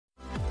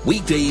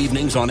Weekday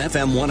evenings on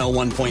FM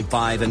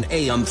 101.5 and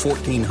AM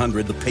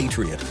 1400 The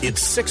Patriot.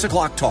 It's 6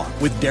 o'clock talk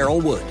with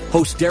Daryl Wood.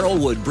 Host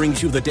Daryl Wood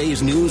brings you the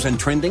day's news and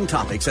trending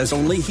topics as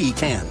only he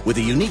can, with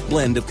a unique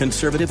blend of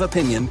conservative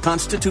opinion,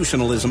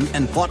 constitutionalism,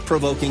 and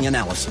thought-provoking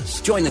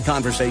analysis. Join the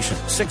conversation.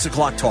 6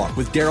 o'clock talk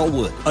with Daryl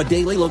Wood. A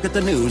daily look at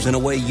the news in a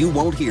way you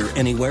won't hear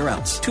anywhere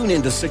else. Tune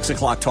in to 6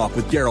 o'clock talk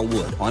with Daryl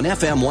Wood on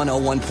FM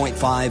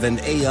 101.5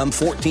 and AM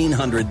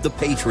 1400 The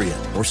Patriot,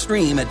 or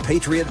stream at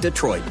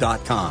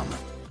patriotdetroit.com.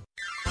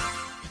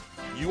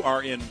 You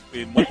are in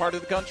what part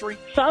of the country?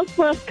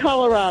 Southwest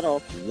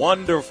Colorado.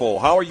 Wonderful.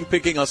 How are you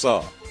picking us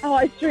up? Oh,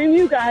 I stream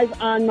you guys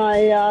on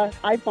my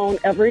iPhone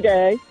every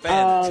day.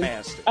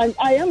 Fantastic.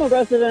 I am a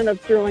resident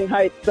of Sterling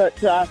Heights,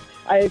 but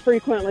I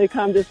frequently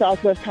come to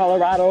Southwest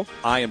Colorado.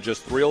 I am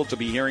just thrilled to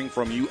be hearing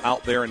from you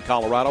out there in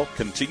Colorado.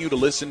 Continue to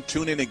listen,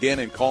 tune in again,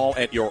 and call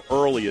at your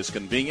earliest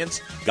convenience.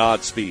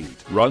 Godspeed.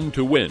 Run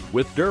to Win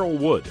with Daryl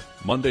Wood,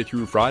 Monday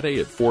through Friday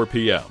at 4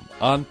 p.m.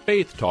 on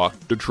Faith Talk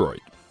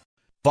Detroit.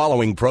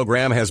 Following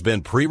program has been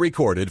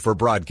pre-recorded for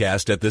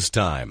broadcast at this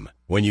time.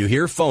 When you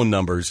hear phone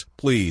numbers,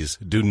 please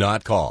do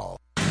not call.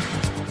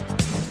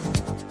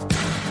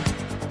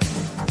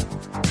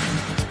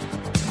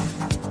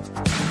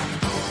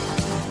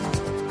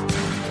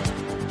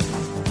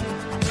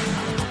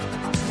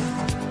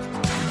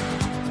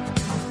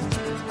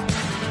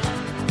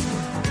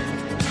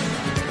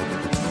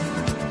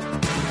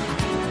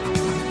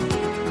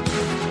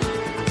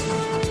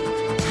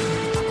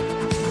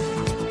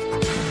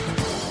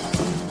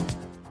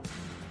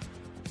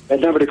 That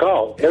number to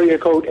call, area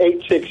code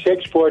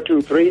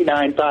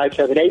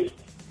 866-423-9578,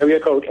 area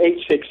code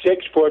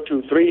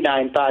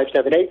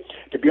 866-423-9578,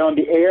 to be on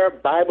the air,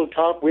 Bible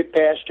Talk with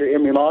Pastor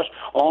Emery Moss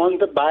on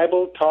the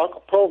Bible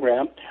Talk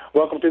program.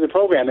 Welcome to the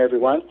program,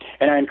 everyone,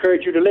 and I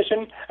encourage you to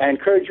listen. I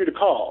encourage you to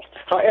call.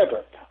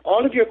 However,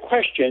 all of your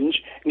questions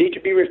need to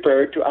be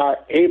referred to our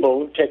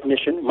able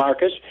technician,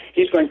 Marcus.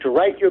 He's going to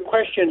write your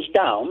questions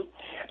down,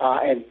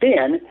 and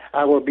then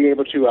I will be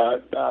able to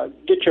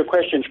get your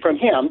questions from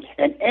him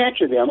and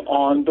answer them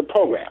on the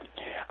program.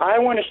 I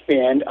want to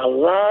spend a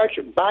large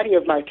body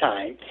of my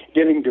time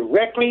dealing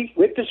directly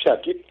with the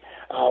subject,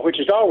 which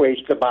is always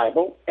the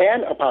Bible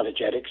and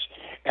apologetics.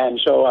 And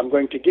so I'm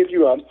going to give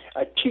you a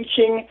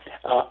teaching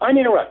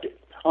uninterrupted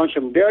on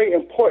some very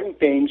important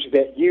things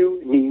that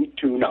you need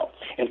to know.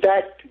 In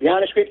fact, to be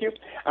honest with you,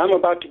 I'm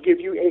about to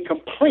give you a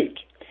complete,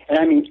 and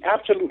I mean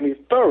absolutely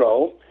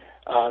thorough,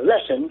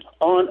 lesson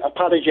on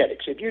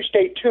apologetics. If you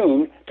stay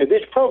tuned to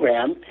this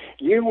program,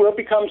 you will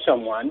become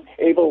someone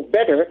able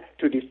better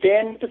to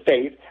defend the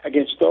faith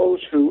against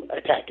those who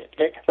attack it.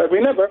 Okay? But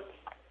remember,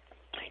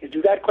 if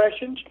you got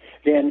questions,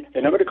 then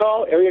the number to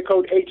call, area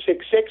code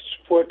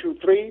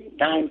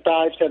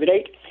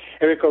 866-423-9578,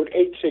 area code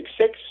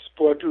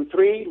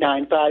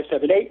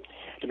 866-423-9578.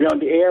 To be on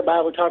the air,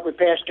 Bible Talk with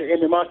Pastor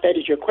Emery Moss, that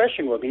is your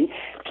question will be.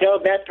 Tell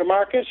that to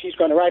Marcus. He's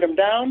going to write them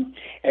down.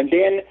 And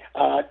then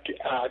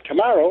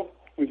tomorrow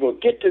we will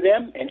get to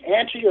them and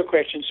answer your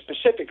questions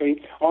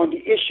specifically on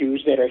the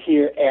issues that are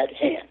here at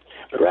hand.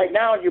 But right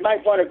now, you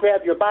might want to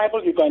grab your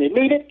Bible. You're going to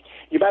need it.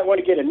 You might want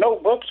to get a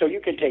notebook so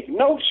you can take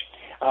notes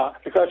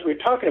because we're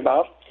talking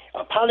about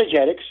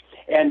apologetics.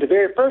 And the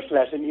very first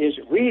lesson is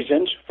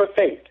reasons for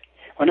faith.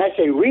 When I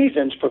say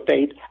reasons for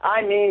faith,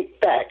 I mean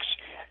facts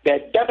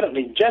that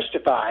definitely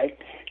justify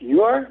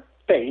your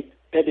faith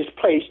that is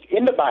placed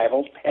in the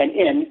Bible and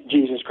in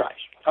Jesus Christ.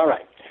 All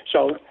right,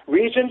 so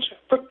reasons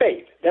for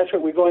faith. That's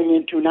what we're going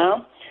into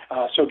now.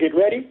 So get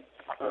ready.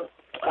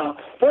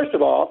 First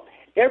of all,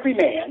 every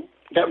man,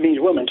 that means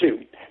woman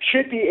too,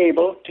 should be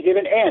able to give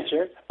an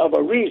answer of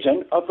a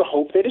reason of the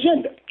hope that is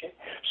in them. Okay?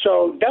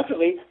 So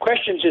definitely,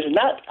 questions are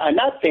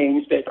not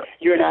things that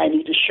you and I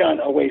need to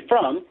shun away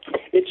from.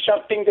 It's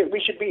something that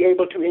we should be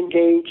able to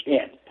engage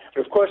in.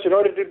 But, of course, in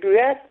order to do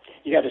that,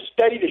 you got to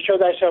study to show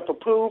thyself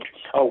approved,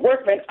 a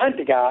workman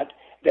unto God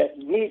that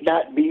need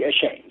not be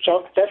ashamed.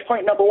 So that's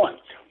point number one.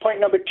 Point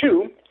number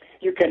two,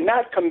 you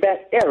cannot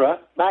combat error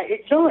by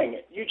ignoring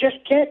it. You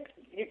just can't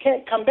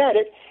combat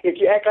it if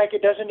you act like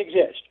it doesn't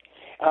exist.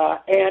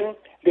 And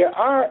there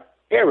are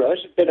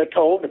errors that are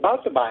told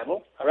about the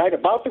Bible, all right,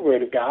 about the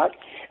Word of God.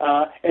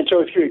 And so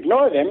if you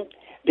ignore them,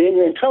 then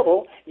you're in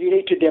trouble. You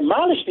need to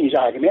demolish these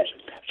arguments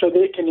so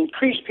that it can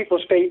increase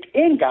people's faith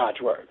in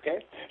God's Word.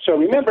 Okay? So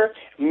remember,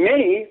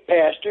 many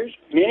pastors,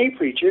 many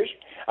preachers,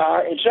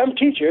 and some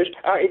teachers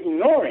are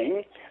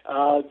ignoring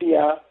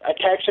the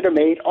attacks that are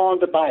made on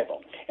the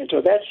Bible. And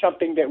so that's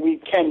something that we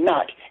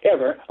cannot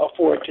ever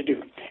afford to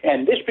do.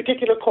 And this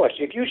particular course,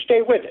 if you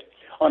stay with it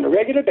on a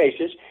regular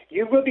basis,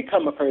 you will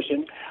become a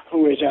person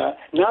who is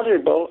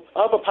knowledgeable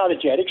of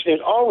apologetics.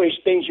 There's always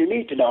things you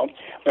need to know,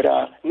 but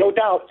no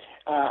doubt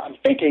I'm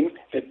thinking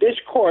that this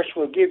course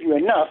will give you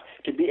enough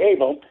to be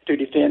able to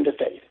defend the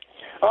faith.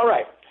 All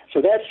right,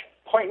 so that's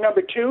point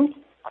number two.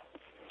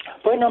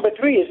 Point number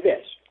three is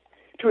this: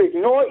 to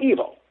ignore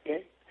evil.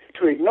 Okay?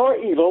 To ignore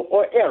evil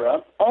or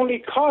error only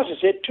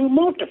causes it to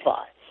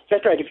multiply.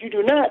 That's right. If you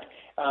do not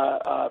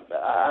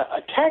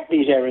attack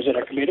these errors that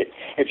are committed,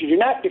 if you do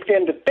not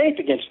defend the faith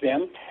against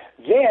them,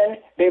 then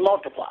they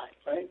multiply,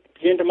 right?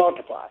 Begin to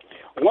multiply.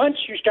 Once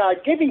you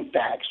start giving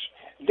facts,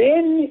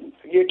 then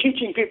you're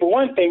teaching people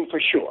one thing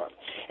for sure,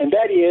 and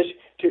that is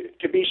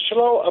to be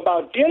slow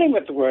about dealing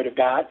with the Word of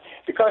God,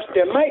 because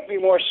there might be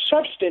more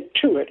substance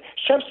to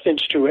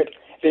it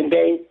than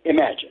they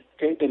imagine.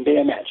 Okay, than they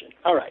imagine.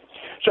 All right.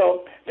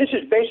 So this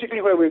is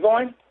basically where we're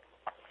going,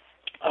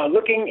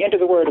 looking into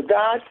the Word of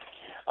God,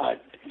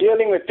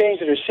 dealing with things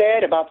that are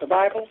said about the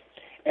Bible,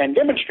 and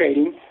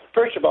demonstrating,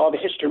 first of all, the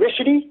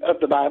historicity of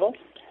the Bible,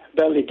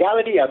 the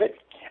legality of it.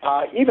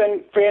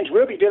 Even, friends,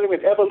 we'll be dealing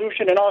with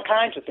evolution and all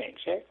kinds of things.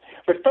 Okay?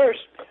 But first,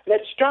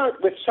 let's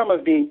start with some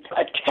of the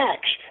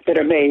attacks that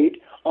are made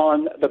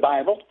on the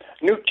Bible,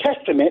 New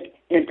Testament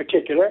in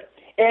particular,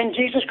 and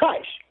Jesus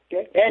Christ.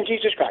 Okay? And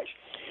Jesus Christ.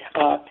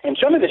 And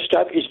some of this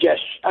stuff is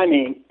just,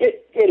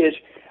 it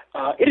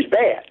is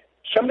bad.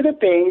 Some of the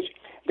things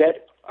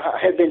that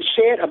have been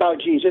said about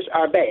Jesus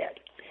are bad.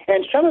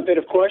 And some of it,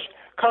 of course,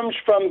 comes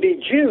from the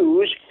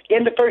Jews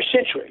in the first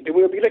century that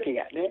we'll be looking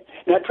at.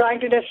 Not trying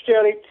to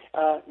necessarily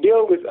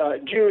deal with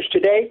Jews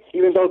today,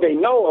 even though they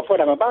know of what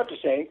I'm about to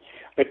say,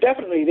 but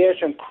definitely there's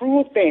some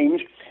cruel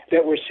things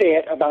that were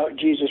said about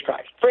Jesus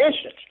Christ. For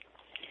instance,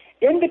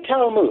 in the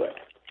Talmud,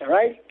 all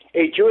right,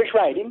 a Jewish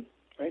writing,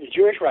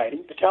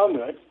 the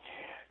Talmud,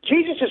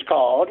 Jesus is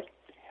called,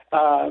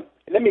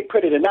 let me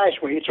put it a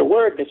nice way, it's a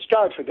word that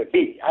starts with a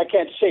B. I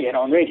can't say it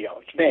on radio,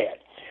 it's bad.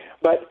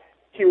 But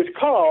he was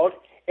called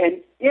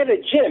an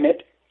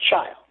illegitimate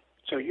child.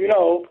 So you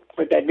know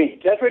what that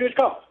means. That's what it was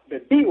called. The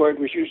B word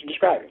was used to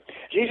describe it.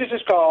 Jesus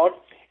is called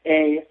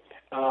a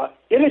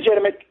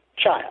illegitimate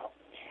child.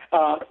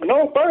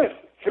 No birth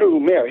through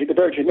Mary, the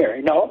Virgin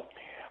Mary, no.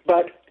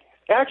 But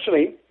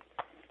actually,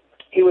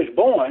 he was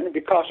born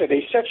because of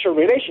a sexual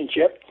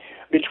relationship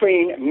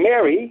between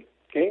Mary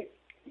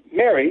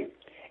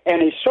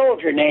and a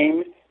soldier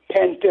named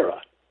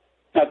Panthera.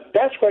 Now,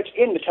 that's what's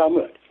in the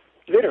Talmud.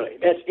 Literally,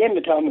 that's in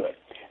the Talmud.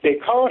 They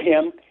called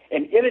him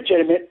an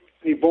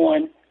illegitimately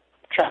born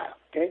child,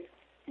 okay?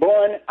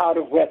 Born out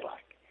of wedlock,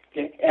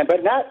 okay?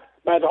 But not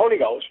by the Holy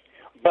Ghost,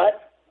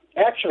 but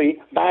actually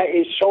by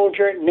a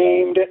soldier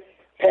named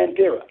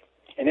Panthera.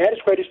 And that is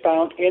what is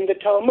found in the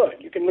Talmud.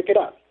 You can look it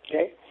up,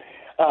 okay?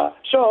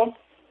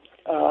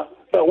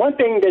 But one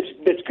thing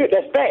that's good,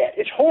 that's bad,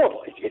 it's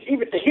horrible. It's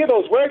even to hear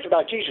those words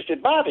about Jesus,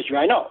 it bothers you,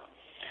 I know.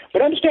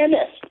 But understand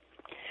this.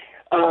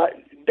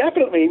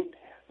 Definitely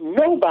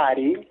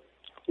nobody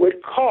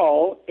would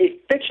call a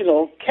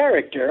fictional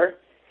character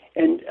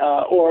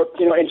or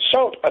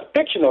insult a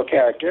fictional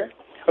character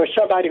or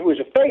somebody who is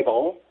a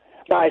fable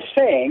by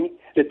saying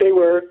that they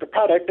were the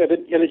product of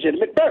an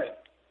illegitimate birth.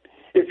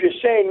 If you're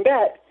saying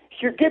that,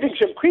 you're giving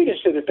some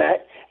credence to the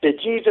fact that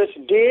Jesus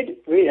did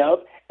live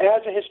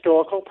as a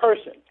historical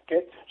person.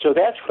 Okay? So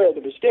that's where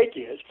the mistake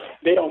is.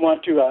 They don't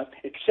want to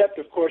accept,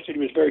 of course, that he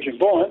was virgin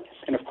born.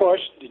 And, of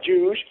course, the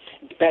Jews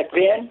back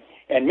then,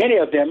 and many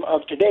of them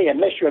of today,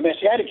 unless you're a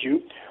Messianic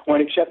Jew,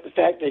 won't accept the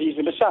fact that he's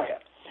the Messiah.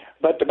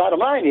 But the bottom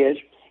line is,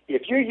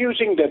 if you're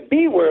using the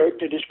B word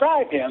to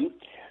describe him,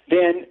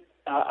 then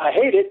I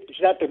hate it.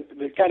 It's not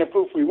the kind of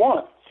proof we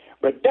want.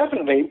 But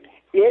definitely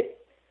it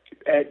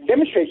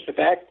demonstrates the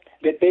fact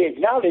that they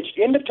acknowledged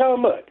in the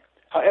Talmud,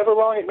 however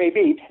wrong it may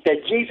be,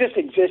 that Jesus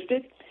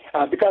existed,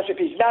 because if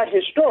he's not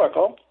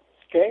historical,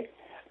 okay,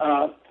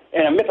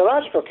 and a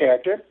mythological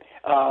character,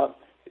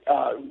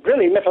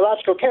 really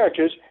mythological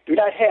characters do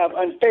not have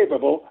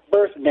unfavorable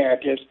birth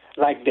narratives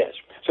like this.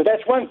 So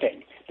that's one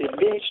thing. It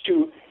needs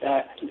to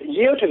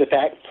yield to the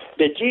fact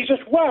that Jesus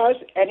was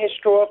an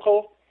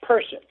historical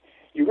person.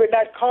 You would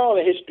not call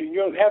a history. You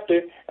don't have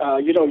to,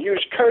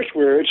 use curse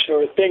words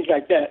or things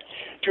like that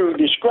to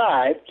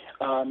describe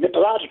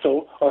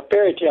mythological or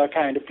fairy tale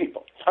kind of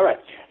people. All right.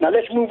 Now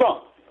let's move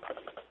on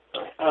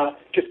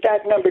to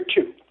fact number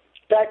two.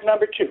 Fact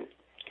number two,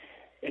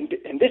 and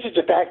this is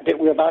the fact that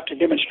we're about to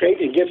demonstrate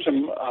and give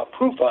some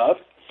proof of.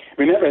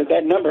 Remember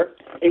that number,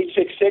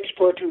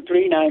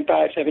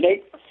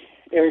 866-423-9578.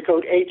 Area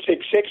code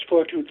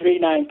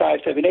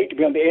 866-423-9578 to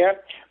be on the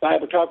air.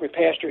 Bible Talk with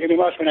Pastor Emmy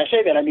Moss. When I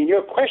say that, I mean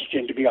your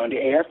question to be on the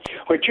air.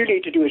 What you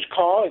need to do is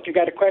call if you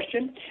got a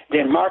question.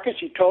 Then Marcus,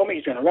 he told me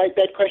he's going to write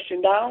that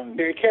question down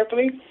very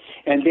carefully.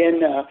 And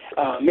then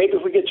maybe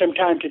if we get some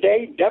time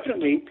today,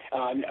 definitely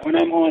when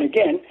I'm on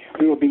again,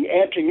 we will be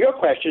answering your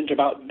questions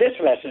about this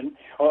lesson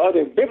or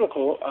other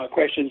biblical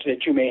questions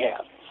that you may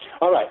have.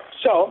 All right.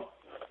 So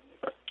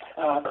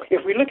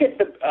if we look at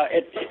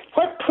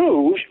what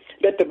proves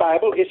that the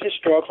Bible is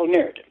historical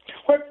narrative?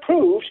 What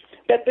proves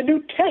that the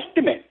New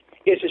Testament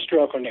is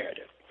historical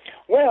narrative?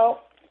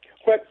 Well,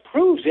 what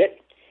proves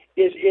it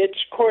is its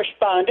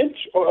correspondence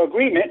or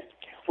agreement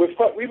with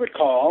what we would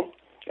call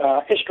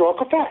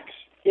historical facts.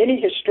 Any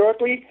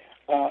historically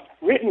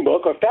written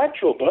book or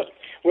factual book,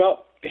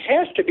 well, it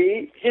has to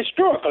be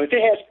historical. If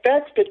it has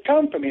facts that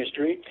come from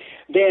history,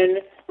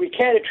 then we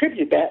can't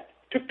attribute that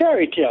to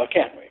fairy tale,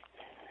 can we?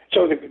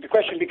 So the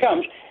question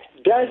becomes,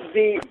 does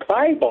the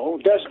Bible,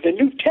 does the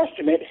New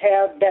Testament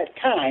have that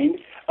kind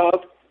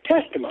of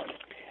testimony?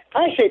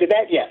 I say to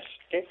that, yes.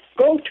 Okay?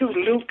 Go to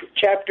Luke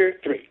chapter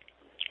 3.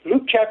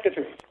 Luke chapter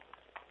 3.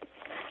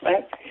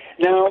 Right?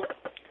 Now,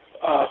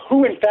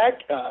 who in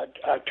fact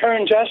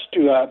turns us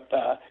to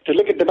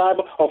look at the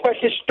Bible, or what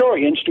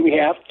historians do we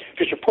have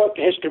to support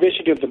the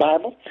historicity of the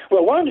Bible?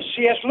 Well, one is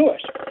C.S.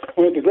 Lewis,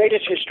 one of the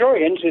greatest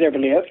historians that ever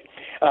lived.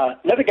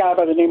 Another guy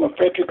by the name of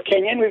Frederick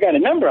Kenyon. We've got a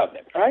number of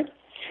them, right?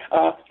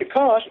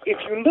 Because if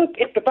you look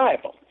at the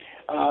Bible,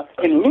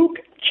 in Luke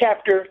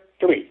chapter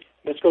 3,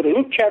 let's go to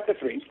Luke chapter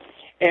 3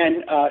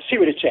 and see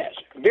what it says.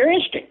 Very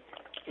interesting.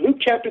 Luke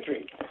chapter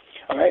 3.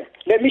 All right,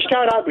 let me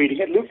start out reading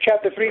it. Luke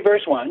chapter 3,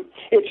 verse 1.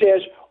 It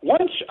says,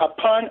 once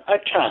upon a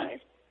time.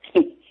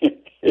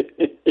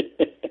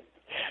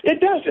 It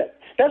does it.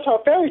 That's how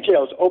fairy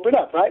tales open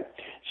up, right?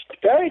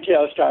 Fairy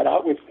tales start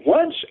out with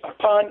once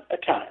upon a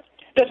time.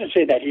 It doesn't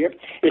say that here.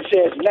 It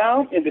says,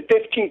 now in the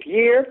 15th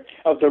year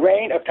of the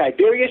reign of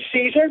Tiberius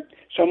Caesar,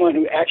 someone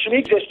who actually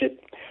existed,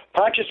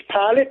 Pontius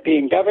Pilate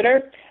being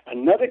governor,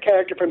 another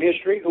character from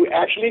history who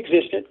actually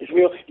existed, as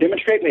we'll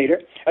demonstrate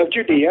later, of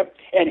Judea,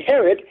 and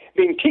Herod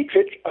being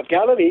tetrarch of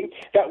Galilee.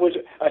 That was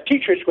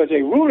tetrarch was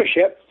a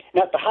rulership,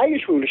 not the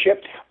highest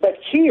rulership, but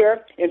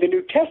here in the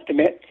New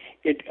Testament,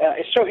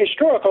 it's so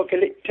historical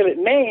till it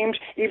names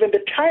even the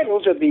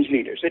titles of these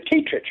leaders. The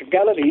tetrarch of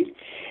Galilee,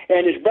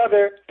 and his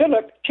brother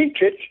Philip,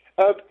 tetrarch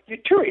of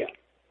Iturea,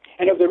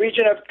 and of the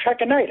region of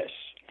Trachonitis,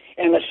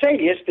 and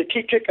Lysanias, the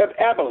tetrarch of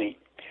Abilene.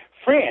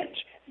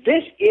 Friends,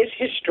 this is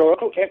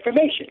historical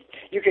information.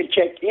 You can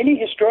check any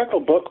historical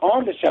book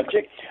on the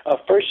subject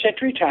of first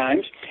century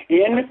times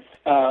in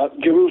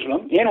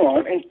Jerusalem, in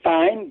Rome, and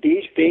find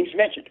these things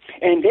mentioned.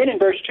 And then in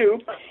verse 2,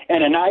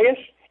 Ananias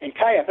and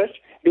Caiaphas,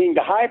 being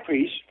the high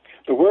priests,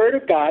 the word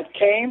of God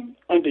came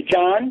unto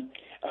John,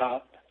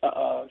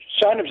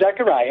 son of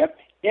Zechariah,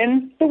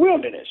 in the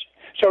wilderness.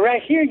 So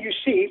right here you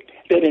see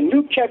that in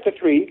Luke chapter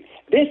 3,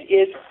 this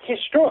is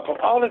historical.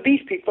 All of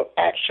these people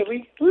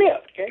actually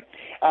lived. Okay?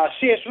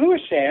 C.S.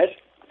 Lewis says,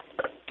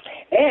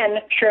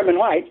 and Sherman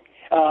White,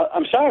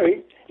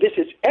 this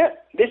is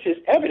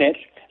evidence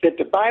that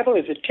the Bible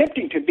is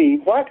attempting to be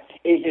what?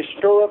 A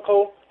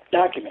historical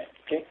document.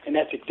 Okay? And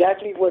that's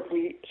exactly what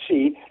we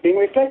see being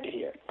reflected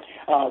here.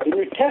 The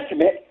New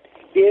Testament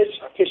is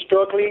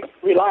historically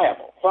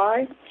reliable.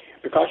 Why?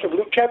 Because of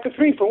Luke chapter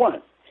 3, for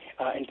one.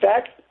 In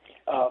fact,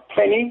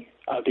 Pliny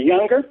the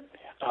Younger,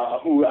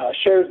 who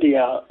served the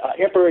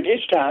emperor at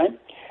his time,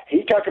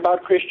 he talked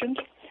about Christians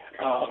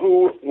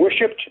who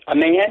worshipped a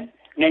man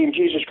named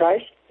Jesus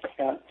Christ.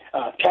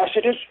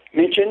 Tacitus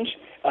mentions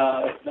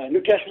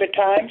New Testament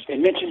times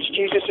and mentions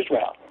Jesus as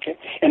well. Okay?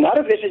 And a lot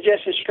of this is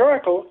just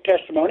historical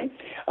testimony.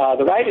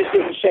 The writers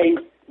didn't say,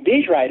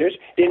 these writers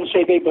didn't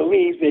say they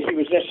believed that he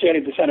was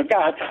necessarily the Son of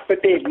God,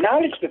 but they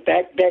acknowledged the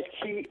fact that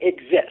he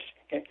exists,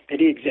 okay? That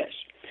he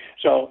exists.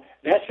 So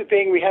that's the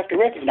thing we have to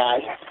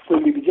recognize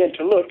when we begin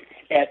to look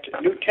at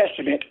New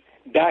Testament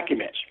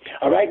documents.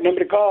 All right,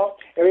 number to call,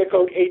 area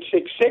code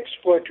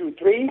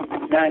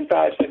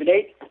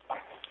 866-423-9578.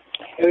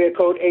 Area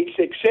code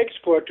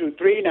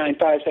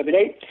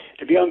 866-423-9578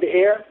 to be on the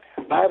air,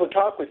 Bible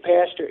Talk with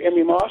Pastor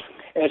Emery Moss,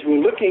 as we're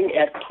looking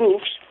at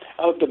proofs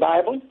of the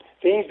Bible,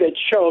 things that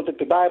show that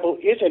the Bible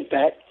is, in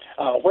fact,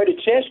 what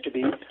it says to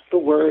be, the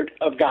Word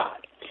of God.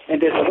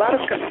 And there's a lot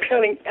of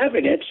compelling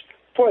evidence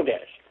for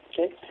this.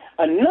 Okay?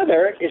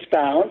 Another is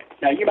found,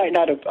 now you might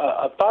not have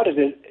thought of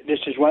this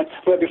as one,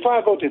 but before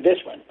I go to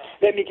this one,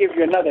 let me give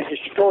you another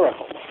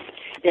historical.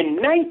 In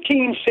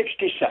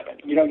 1967,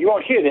 you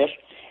won't hear this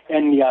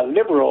in the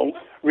liberal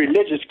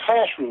religious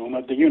classroom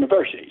of the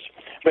universities,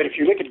 but if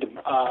you look at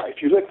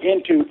if you look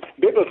into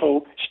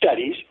biblical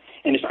studies,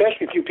 and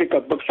especially if you pick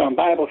up books on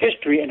Bible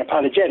history and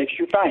apologetics,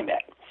 you find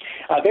that.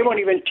 They won't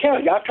even tell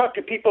you. I've talked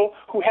to people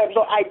who have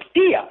no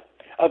idea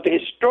of the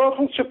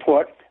historical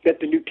support that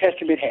the New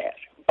Testament has.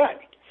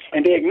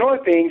 And they ignore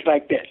things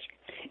like this.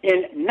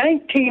 In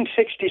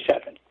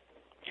 1967,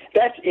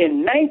 that's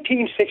in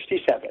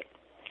 1967,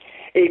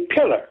 a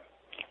pillar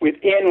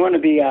within one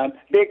of the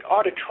big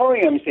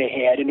auditoriums they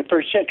had in the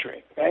first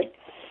century, right?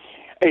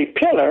 A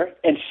pillar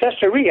in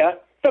Caesarea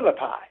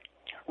Philippi,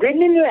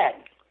 written in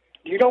Latin.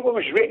 Do you know what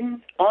was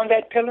written on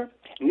that pillar?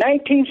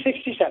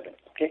 1967,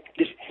 okay?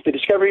 The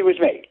discovery was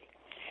made.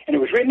 And it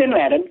was written in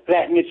Latin.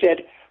 It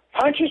said,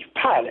 Pontius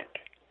Pilate,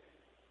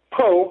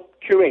 pro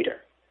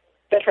curator.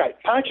 That's right,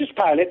 Pontius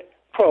Pilate,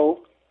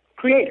 pro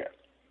creator,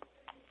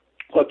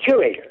 or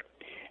curator,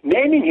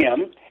 naming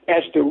him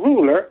as the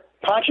ruler,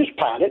 Pontius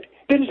Pilate,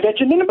 that is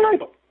mentioned in the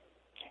Bible,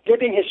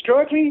 giving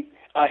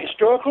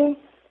historical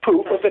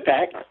proof of the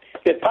fact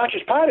that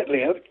Pontius Pilate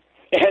lived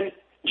and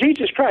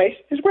Jesus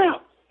Christ as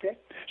well. Okay?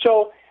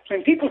 So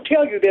when people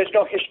tell you there's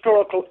no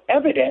historical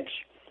evidence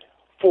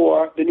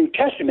for the New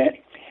Testament,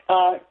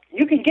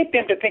 you can get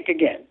them to think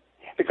again,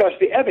 because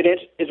the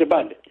evidence is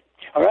abundant.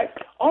 All right?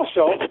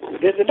 Also,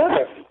 there's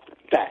another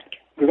fact.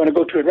 We're going to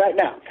go to it right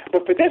now.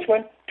 But for this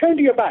one, turn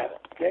to your Bible.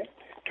 Okay?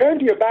 Turn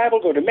to your Bible,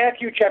 go to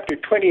Matthew chapter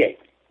 28.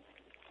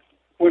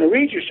 I want to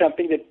read you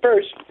something that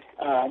first,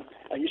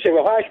 you say,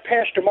 well, why is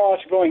Pastor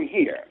Moss going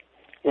here?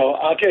 Well,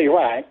 I'll tell you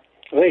why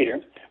later.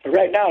 But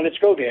right now, let's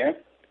go there.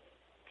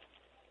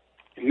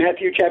 In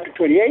Matthew chapter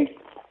 28.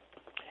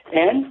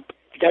 And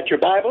got your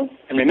Bible,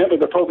 and remember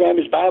the program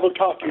is Bible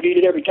Talk. You need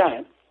it every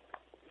time.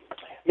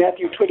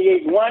 Matthew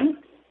 28:1,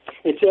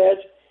 it says,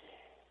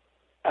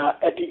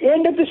 at the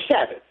end of the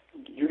Sabbath,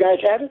 you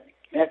guys have it?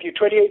 Matthew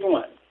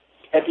 28:1.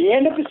 At the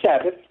end of the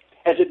Sabbath,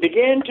 as it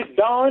began to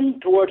dawn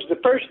towards the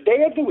first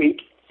day of the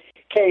week,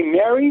 came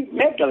Mary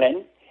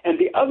Magdalene and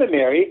the other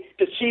Mary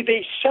to see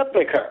the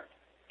sepulchre.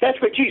 That's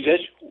where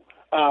Jesus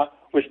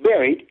was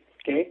buried,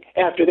 okay,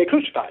 after they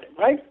crucified him,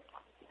 right?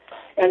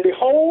 And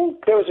behold,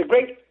 there was a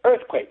great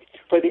earthquake,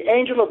 for the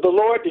angel of the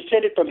Lord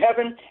descended from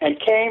heaven and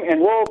came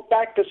and rolled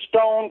back the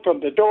stone from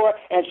the door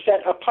and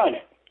sat upon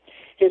it.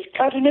 His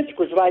countenance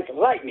was like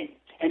lightning,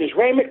 and his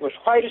raiment was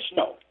white as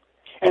snow.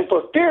 And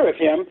for fear of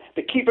him,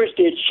 the keepers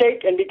did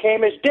shake and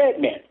became as dead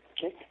men.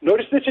 Okay?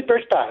 Notice this at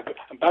verse 5.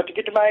 I'm about to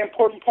get to my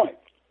important point.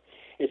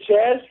 It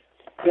says,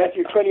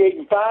 Matthew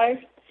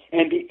 28:5,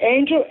 and the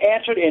angel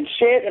answered and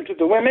said unto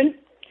the women,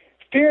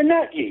 Fear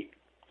not ye,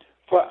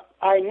 for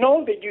I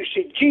know that you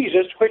seek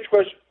Jesus, which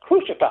was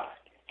crucified.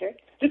 Okay?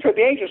 This is what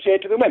the angel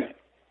said to the women.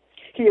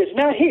 He is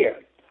not here,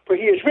 for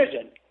he is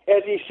risen,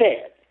 as he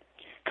said.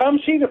 Come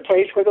see the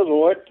place where the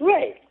Lord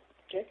lay.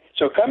 Okay?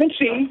 So come and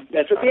see,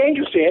 that's what the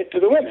angel said to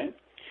the women.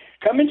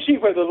 Come and see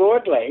where the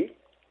Lord lay,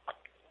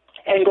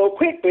 and go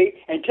quickly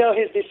and tell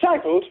his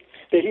disciples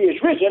that he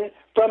is risen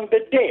from the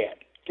dead.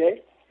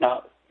 Okay?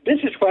 Now, this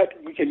is what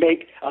we can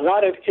make a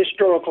lot of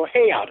historical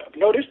hay out of.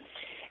 Notice,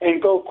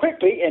 and go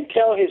quickly and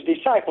tell his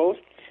disciples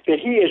that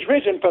he is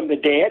risen from the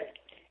dead,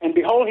 and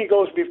behold, he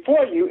goes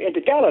before you into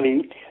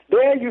Galilee.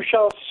 There you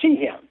shall see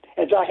him,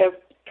 as I have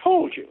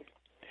told you.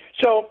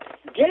 So,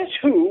 guess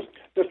who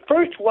the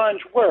first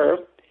ones were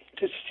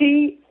to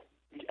see,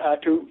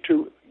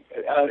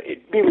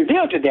 it be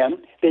revealed to them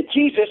that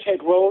Jesus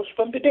had rose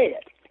from the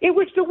dead? It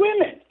was the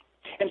women.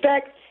 In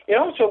fact, it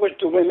also was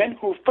the women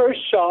who first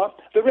saw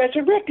the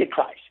resurrected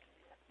Christ.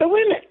 The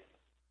women.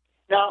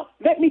 Now,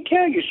 let me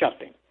tell you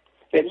something.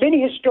 That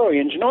many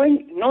historians,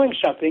 knowing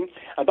something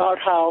about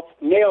how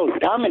male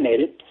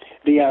dominated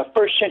the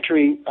first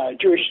century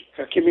Jewish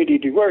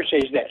community were,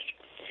 says this.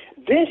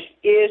 This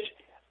is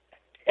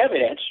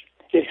evidence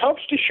that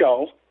helps to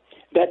show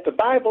that the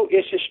Bible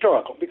is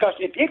historical. Because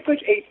if it was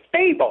a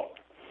fable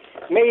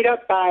made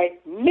up by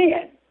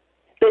men,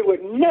 they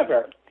would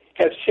never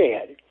have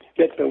said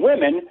that the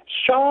women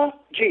saw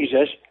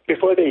Jesus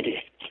before they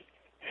did.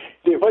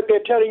 What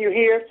they're telling you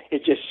here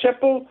is just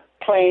simple,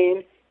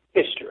 plain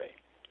history.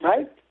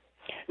 Right?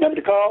 Number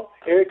to call,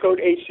 area code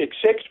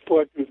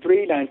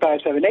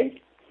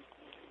 866-423-9578.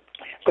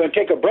 Going to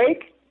take a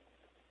break,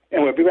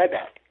 and we'll be right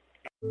back.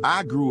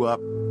 I grew up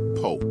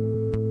poor,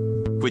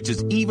 which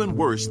is even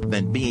worse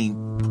than being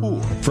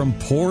poor. From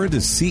poor to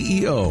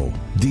CEO,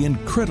 the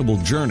incredible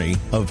journey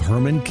of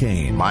Herman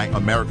Cain. My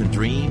American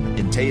dream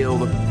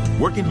entailed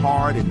working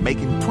hard and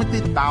making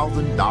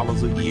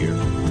 $20,000 a year.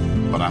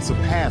 But I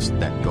surpassed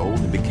that goal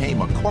and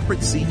became a corporate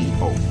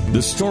CEO.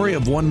 The story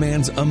of one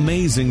man's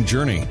amazing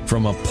journey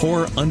from a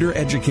poor,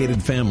 undereducated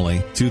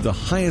family to the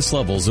highest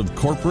levels of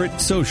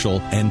corporate,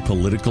 social, and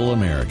political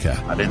America.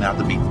 I didn't have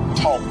to be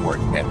taught work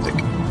ethic.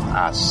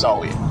 I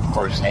saw it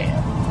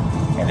firsthand,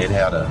 and it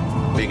had a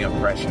big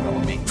impression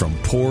on me. From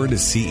poor to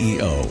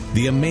CEO,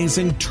 the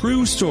amazing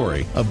true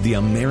story of the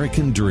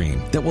American dream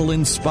that will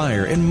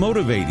inspire and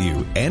motivate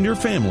you and your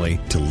family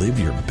to live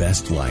your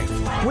best life.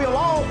 We'll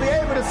all be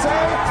able to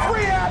say,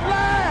 free at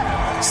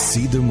last!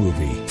 See the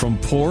movie, From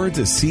Poor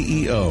to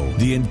CEO,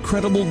 The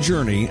Incredible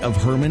Journey of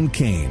Herman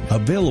Cain,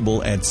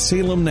 available at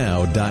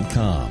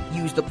salemnow.com.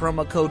 Use the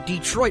promo code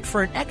Detroit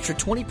for an extra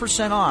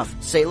 20% off.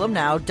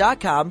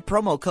 salemnow.com,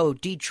 promo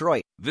code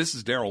Detroit. This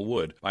is Daryl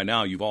Wood. By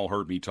now, you've all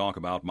heard me talk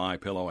about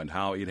MyPillow and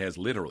how it has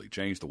literally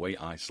changed the way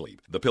I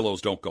sleep. The pillows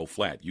don't go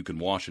flat. You can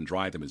wash and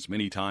dry them as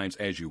many times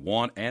as you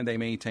want, and they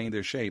maintain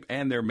their shape,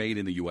 and they're made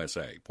in the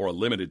USA. For a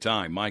limited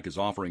time, Mike is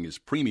offering his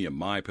premium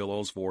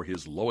MyPillows for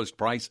his lowest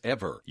price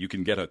ever. You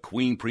can get a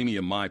Queen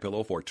Premium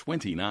MyPillow for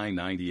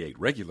 $29.98,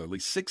 regularly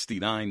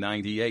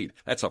 $69.98.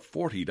 That's a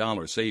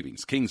 $40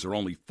 savings. Kings are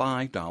only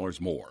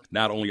 $5 more.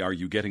 Not only are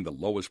you getting the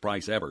lowest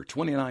price ever,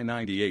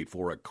 $29.98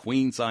 for a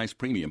queen-size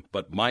premium,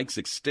 but Mike's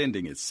extending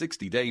its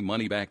 60-day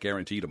money-back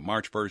guarantee to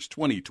March 1st,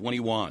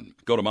 2021.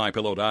 Go to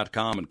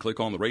MyPillow.com and click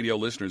on the Radio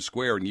Listeners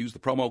Square and use the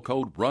promo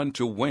code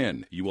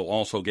RUN2WIN. You will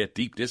also get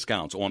deep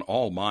discounts on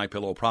all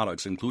MyPillow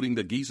products, including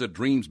the Giza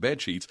Dreams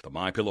bed sheets, the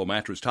MyPillow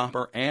mattress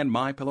topper, and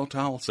MyPillow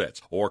towel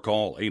sets. Or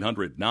call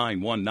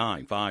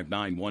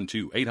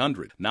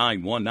 800-919-5912,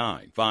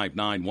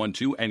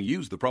 800-919-5912, and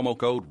use the promo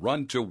code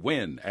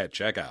RUN2WIN at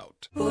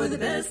checkout. For the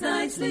best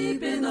night's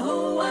sleep in the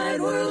whole wide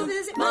world,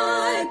 visit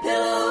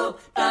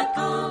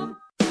MyPillow.com.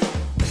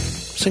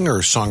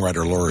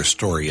 Singer-songwriter Laura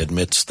Story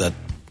admits that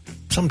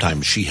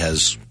sometimes she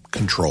has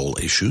control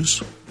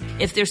issues.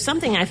 If there's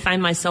something I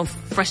find myself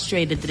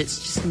frustrated that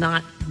it's just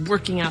not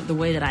working out the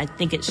way that I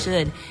think it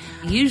should,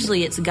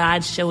 usually it's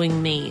God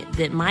showing me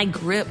that my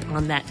grip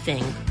on that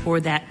thing or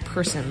that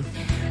person,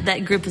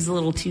 that grip is a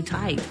little too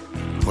tight.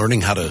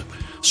 Learning how to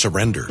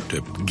surrender,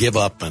 to give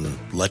up and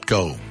let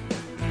go.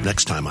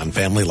 Next time on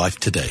Family Life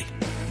Today.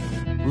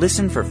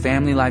 Listen for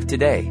Family Life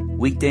Today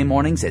weekday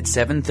mornings at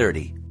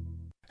 7:30.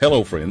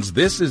 Hello, friends.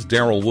 This is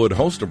Darrell Wood,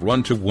 host of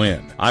Run to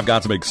Win. I've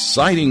got some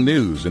exciting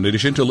news in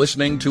addition to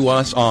listening to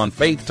us on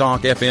Faith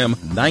Talk FM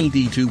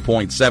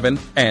 92.7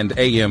 and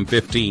AM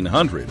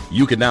 1500.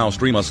 You can now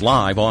stream us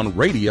live on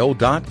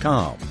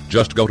radio.com.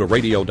 Just go to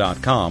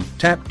radio.com,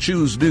 tap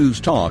Choose News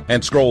Talk,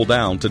 and scroll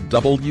down to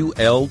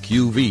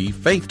WLQV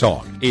Faith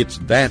Talk. It's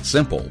that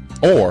simple.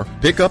 Or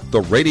pick up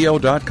the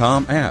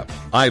radio.com app.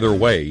 Either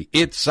way,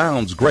 it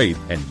sounds great,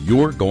 and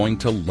you're going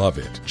to love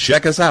it.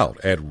 Check us out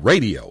at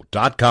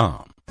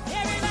radio.com.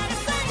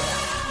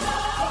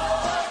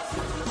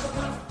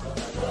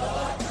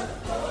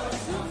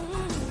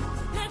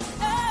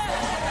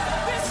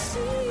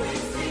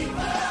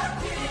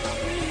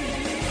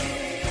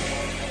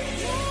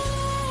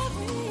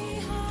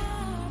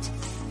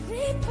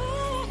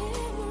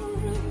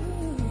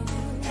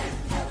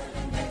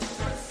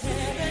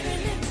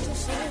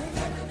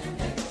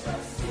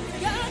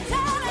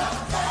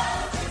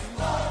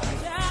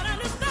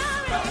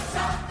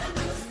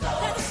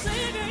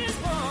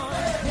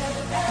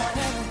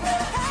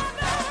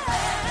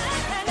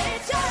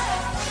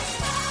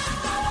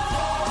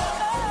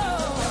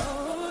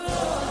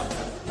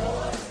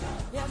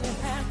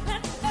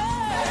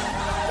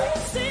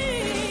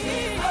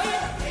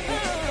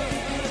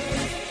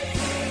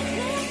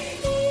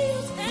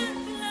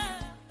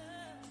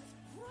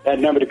 That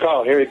number to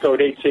call, area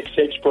code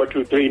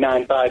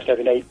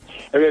 866-423-9578.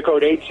 Area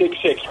code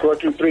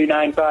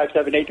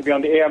 866-423-9578 to be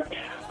on the air.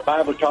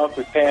 Bible Talk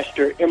with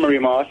Pastor Emery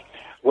Moss,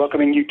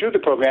 welcoming you to the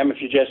program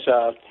if you just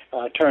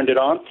turned it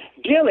on.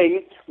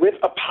 Dealing with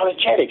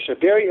apologetics, a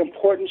very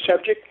important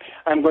subject.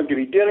 I'm going to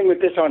be dealing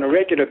with this on a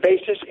regular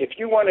basis. If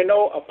you want to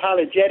know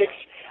apologetics,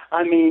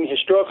 I mean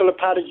historical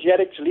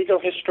apologetics, legal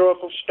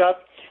historical stuff,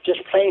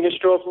 just plain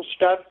historical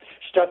stuff,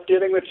 stuff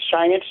dealing with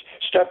science,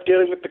 stuff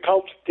dealing with the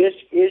cults, this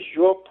is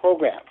your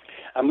program.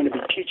 I'm going to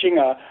be teaching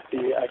a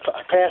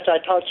class I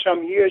taught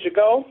some years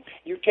ago.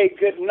 You take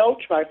good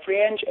notes, my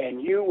friends,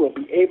 and you will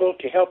be able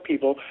to help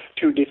people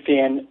to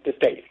defend the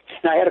faith.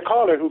 Now, I had a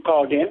caller who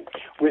called in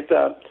with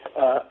a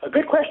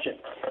good question.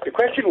 The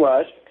question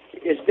was,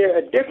 is there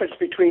a difference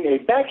between a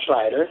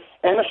backslider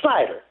and a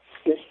slider?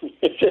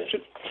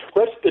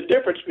 What's the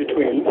difference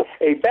between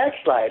a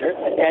backslider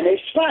and a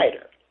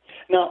slider?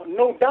 Now,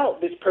 no doubt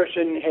this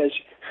person has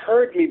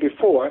heard me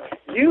before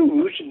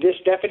use this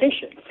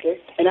definition, okay?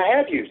 And I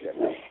have used it.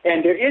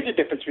 And there is a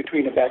difference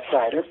between a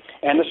backslider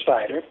and a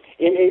slider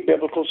in a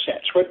biblical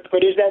sense.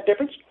 What is that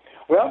difference?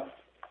 Well,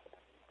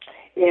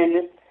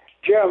 in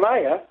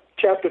Jeremiah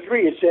chapter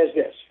 3, it says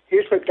this.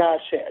 Here's what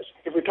God says.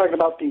 If we're talking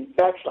about the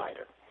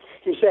backslider,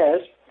 he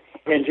says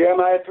in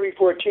Jeremiah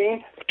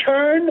 3:14,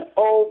 "Turn,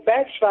 O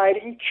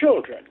backsliding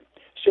children,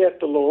 saith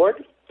the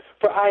Lord,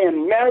 for I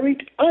am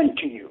married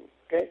unto you."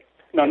 Okay?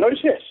 Now,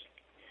 notice this.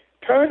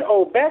 "Turn,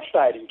 O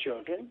backsliding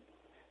children,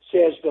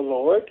 says the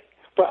Lord,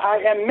 for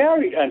I am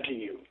married unto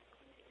you."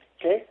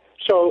 Okay?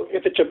 So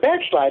if it's a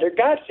backslider,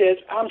 God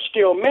says, I'm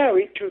still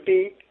married to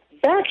the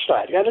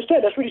backslider. You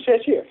understand? That's what he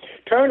says here.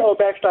 "Turn, O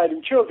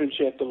backsliding children,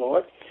 saith the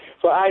Lord,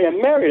 for I am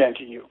married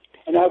unto you.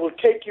 And I will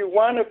take you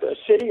one of a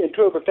city and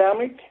two of a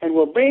family, and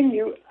will bring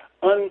you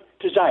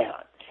unto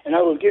Zion. And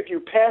I will give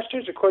you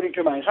pastors according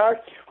to my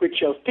heart, which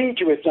shall feed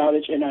you with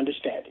knowledge and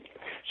understanding."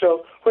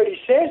 So what he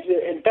says,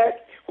 in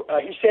fact,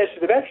 he says to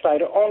the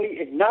backslider, "Only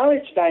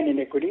acknowledge thine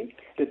iniquity,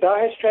 that thou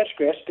hast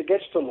transgressed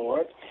against the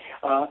Lord,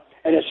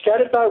 and hast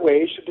scattered thy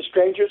ways to the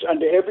strangers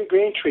under every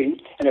green tree,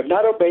 and have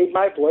not obeyed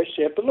my voice,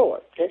 saith the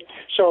Lord." Okay?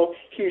 So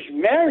he's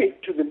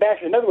married to the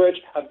backslider. In other words,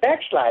 a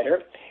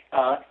backslider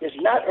is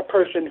not a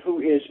person who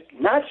is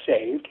not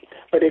saved,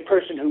 but a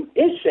person who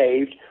is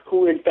saved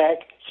who, in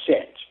fact,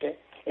 sins. Okay?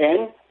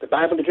 And the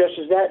Bible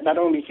addresses that not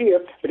only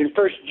here, but in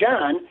 1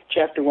 John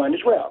chapter 1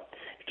 as well.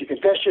 "If you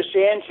confess your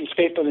sins, he's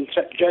faithful and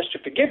just to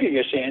forgive you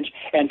your sins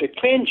and to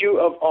cleanse you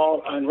of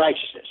all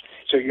unrighteousness."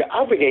 So you're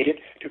obligated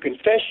to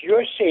confess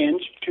your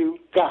sins to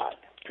God,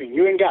 between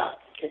you and God.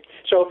 Okay?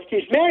 So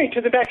he's married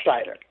to the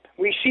backslider.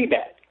 We see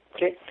that.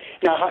 Okay?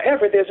 Now,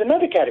 however, there's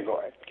another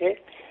category. Okay?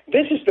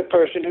 This is the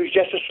person who's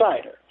just a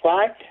slider.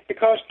 Why?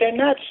 Because they're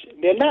not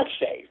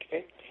saved.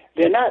 Okay?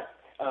 They're not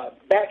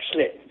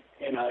backslidden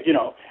and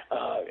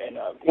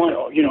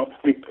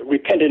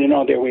repentant and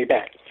on their way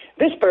back.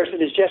 This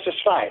person is just a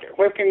slider.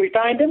 Where can we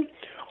find him?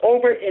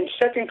 Over in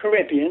 2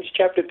 Corinthians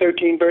chapter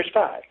 13, verse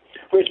 5,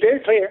 where it's very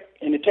clear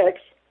in the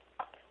text.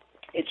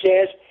 It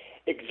says,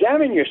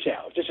 "Examine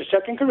yourselves." This is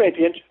 2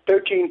 Corinthians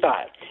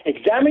 13:5.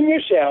 "Examine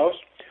yourselves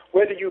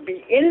whether you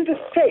be in the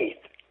faith.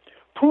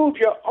 Prove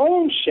your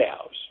own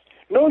selves.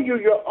 Know you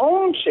your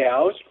own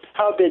selves,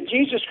 how that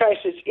Jesus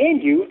Christ is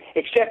in you,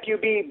 except you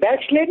be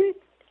backslidden?"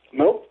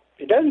 Nope,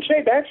 it doesn't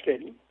say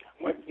backslidden.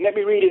 Let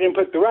me read it and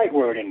put the right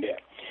word in there.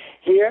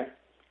 Here,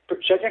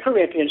 2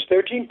 Corinthians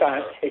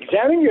 13:5,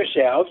 "Examine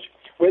yourselves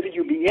whether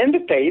you be in the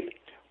faith.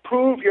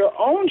 Prove your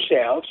own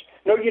selves.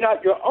 Know ye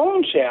not your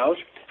own selves,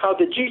 how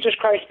that Jesus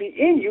Christ be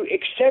in you,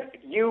 except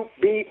you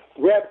be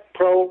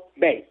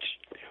reprobates."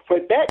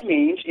 What that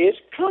means is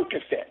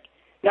counterfeit,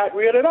 not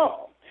real at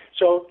all.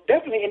 So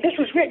definitely, and this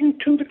was written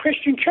to the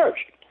Christian church.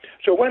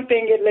 So one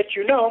thing it lets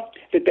you know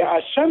that there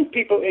are some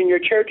people in your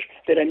church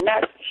that are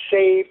not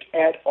saved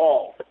at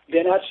all.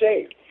 They're not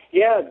saved.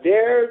 Yeah,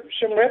 there are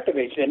some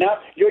reprobates there. Now,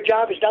 your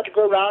job is not to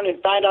go around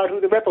and find out who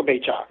the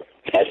reprobates are.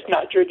 That's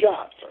not your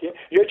job.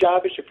 Your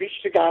job is to preach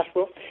the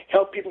gospel,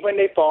 help people when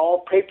they fall,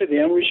 pray for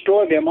them,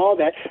 restore them, all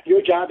that.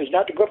 Your job is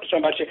not to go up to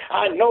somebody and say,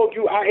 I know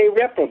you are a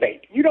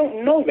reprobate. You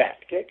don't know that,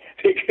 okay?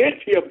 They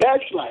can't be a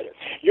backslider.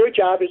 Your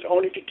job is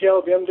only to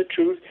tell them the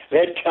truth,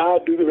 let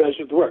God do the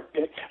rest of the work.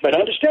 Okay? But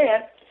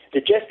understand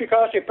that just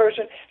because a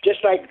person,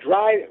 just like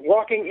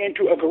walking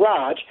into a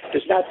garage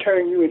does not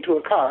turn you into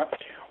a car,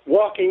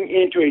 walking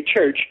into a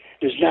church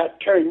does not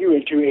turn you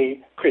into a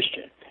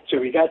Christian. So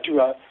we got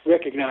to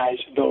recognize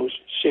those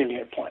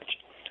salient points.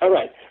 All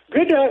right.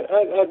 Good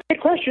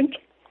question.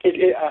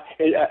 Is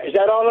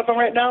that all of them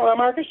right now,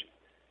 Marcus?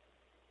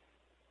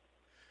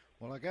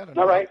 Well, I got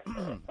all right.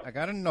 I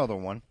got another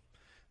one.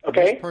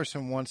 Okay. This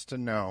person wants to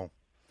know,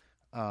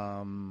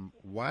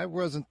 why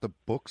wasn't the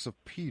books of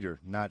Peter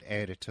not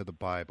added to the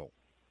Bible?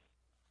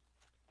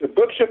 The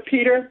books of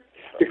Peter,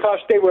 because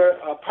they were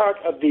a part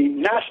of the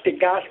Gnostic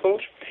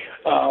Gospels,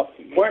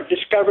 weren't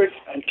discovered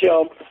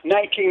until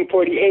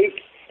 1948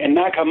 in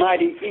Nag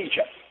Hammadi,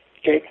 Egypt.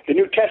 Okay, the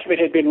New Testament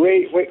had been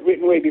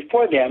written way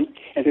before them,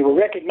 and they were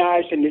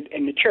recognized in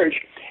the church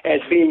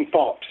as being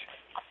false.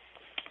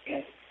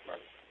 Okay?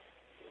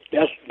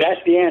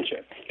 That's the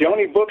answer. The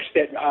only books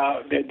that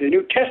the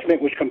New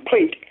Testament was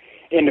complete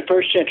in the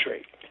first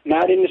century,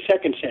 not in the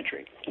second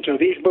century, and so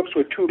these books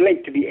were too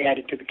late to be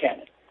added to the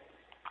canon.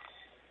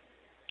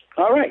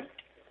 All right.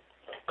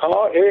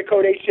 Call area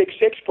code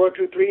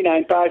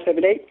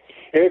 866-423-9578.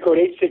 Area code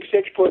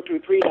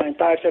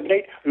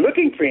 866-423-9578.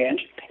 Looking, friends,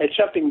 at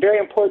something very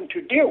important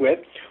to deal with,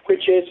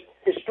 which is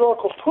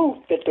historical proof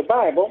that the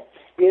Bible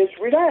is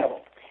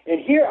reliable.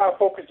 And here our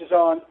focus is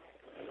on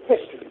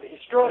history, the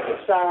historical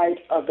side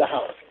of the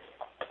house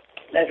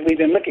that we've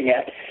been looking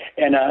at.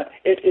 And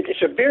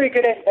it's a very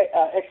good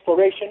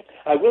exploration.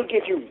 I will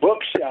give you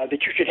books that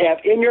you should have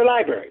in your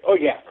library. Oh,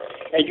 yeah.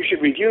 And you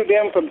should review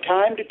them from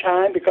time to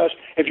time, because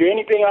if you're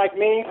anything like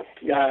me,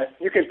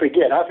 you can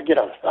forget. I forget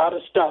a lot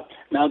of stuff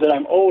now that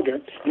I'm older,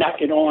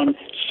 knocking on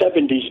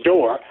 70's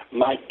door.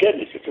 My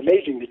goodness, it's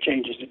amazing the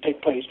changes that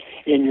take place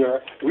in your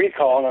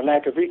recall or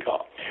lack of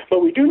recall. But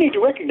we do need to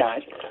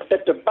recognize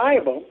that the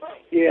Bible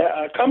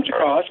comes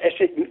across as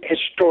a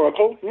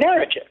historical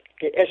narrative,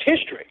 as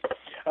history.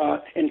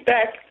 In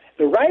fact,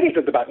 the writers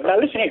of the Bible, now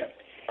listen here,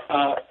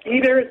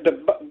 either the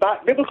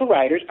biblical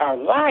writers are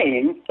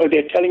lying or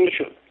they're telling the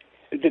truth.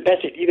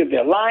 That's it. Either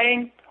they're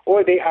lying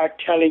or they are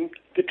telling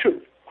the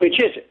truth. Which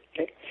is it?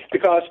 Okay?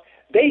 Because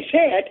they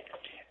said,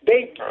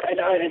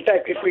 and in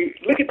fact, if we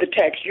look at the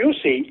text, you'll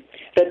see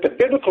that the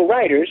biblical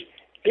writers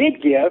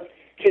did give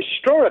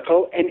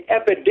historical and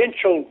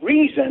evidential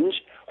reasons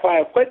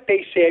why what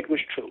they said was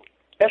true.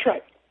 That's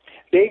right.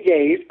 They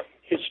gave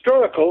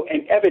historical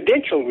and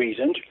evidential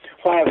reasons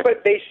why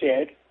what they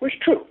said was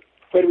true.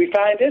 Where do we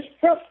find this?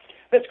 Well,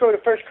 let's go to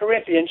 1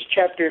 Corinthians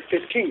chapter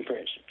 15, for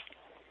instance.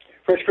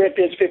 1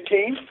 Corinthians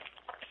 15,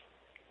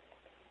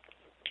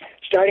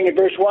 starting at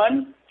verse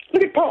 1.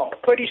 Look at Paul,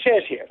 what he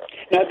says here.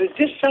 Now, does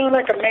this sound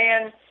like a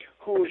man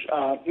who's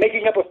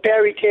making up a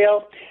fairy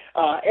tale?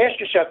 Ask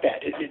yourself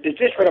that. Is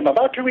this what I'm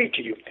about to read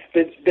to you?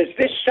 Does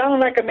this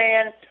sound like a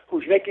man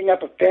who's making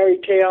up a fairy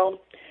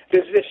tale?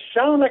 Does this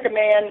sound like a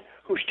man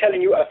who's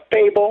telling you a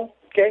fable?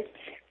 Okay?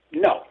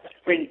 No.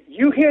 When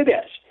you hear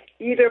this,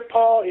 either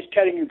Paul is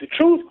telling you the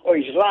truth or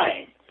he's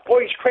lying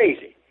or he's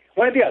crazy.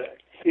 One or the other.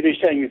 Either he's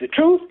telling you the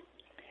truth,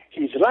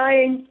 he's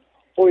lying,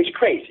 or he's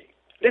crazy.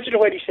 Listen to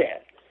what he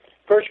said.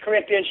 1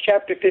 Corinthians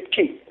chapter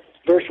 15,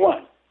 verse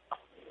 1.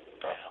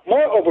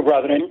 Moreover,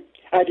 brethren,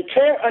 I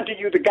declare unto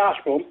you the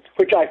gospel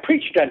which I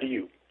preached unto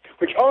you,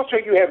 which also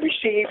you have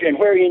received and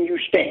wherein you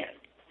stand,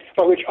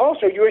 by which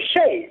also you are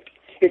saved,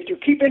 if you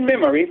keep in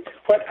memory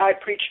what I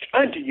preached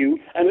unto you,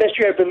 unless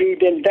you have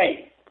believed in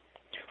vain.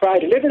 For I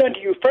delivered unto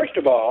you first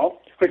of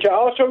all, which I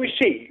also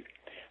received,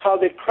 how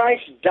that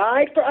Christ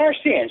died for our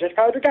sins. That's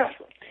part of the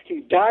gospel.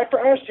 He died for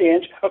our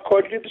sins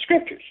according to the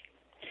Scriptures,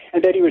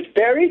 and that he was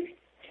buried,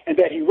 and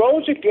that he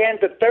rose again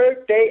the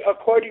third day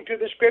according to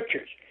the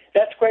Scriptures.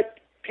 That's what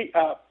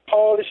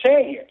Paul is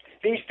saying here.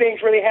 These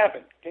things really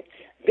happened. Okay?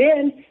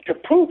 Then, to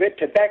prove it,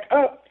 to back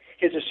up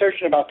his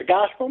assertion about the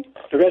gospel,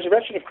 the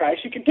resurrection of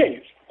Christ, he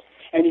continues.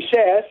 And he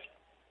says,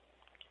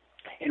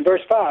 in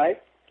verse 5,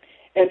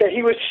 and that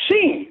he was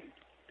seen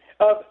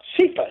of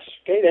Cephas,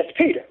 okay, that's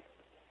Peter,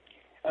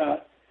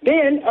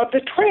 then of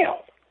the 12.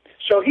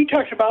 So he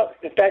talks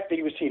about the fact that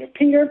he was seen of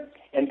Peter,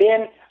 and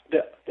then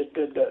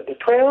the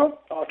 12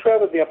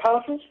 of the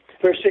apostles.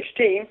 Verse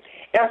 16,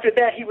 after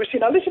that he was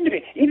seen. Now listen to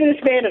me. Either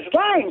this man is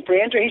lying,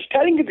 friends, or he's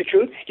telling you the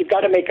truth. You've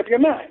got to make up your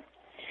mind.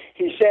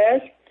 He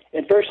says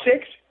in verse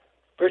 6,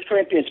 1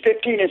 Corinthians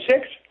 15 and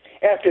 6,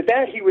 after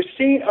that he was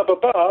seen of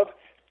above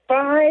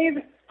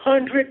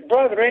 500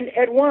 brethren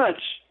at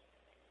once.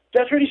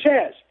 That's what he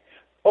says.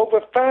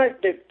 Over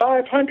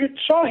 500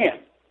 saw him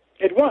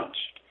at once.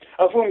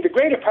 of whom the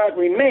greater part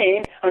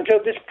remain until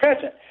this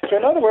present. So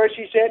in other words,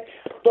 he said,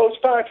 those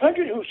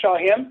 500 who saw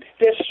him,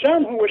 there's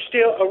some who were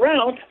still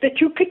around that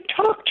you could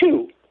talk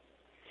to.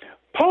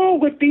 Paul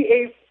would be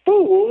a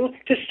fool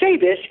to say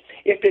this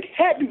if it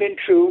hadn't been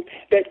true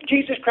that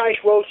Jesus Christ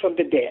rose from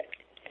the dead.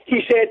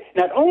 He said,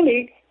 not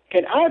only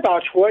can I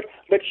vouch for it,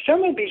 but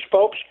some of these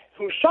folks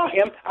who saw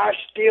him are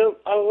still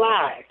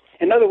alive.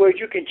 In other words,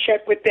 you can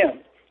check with them.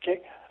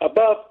 Okay?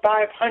 Above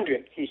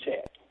 500, he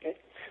said. Okay?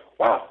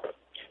 Wow.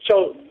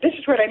 So this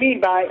is what I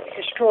mean by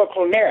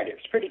historical narrative.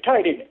 It's pretty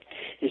tight, isn't it?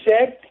 He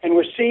said, and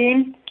was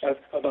seen of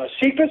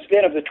Cephas,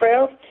 then of the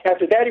 12.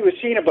 After that he was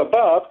seen of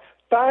above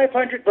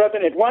 500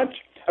 brethren at once,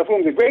 of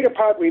whom the greater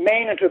part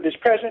remain until this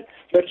present,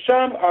 but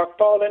some are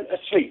fallen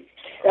asleep.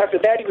 After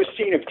that he was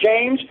seen of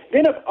James,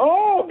 then of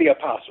all the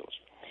apostles.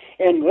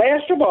 And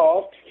last of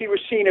all, he was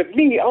seen of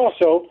me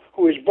also,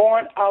 who is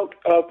born out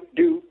of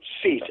due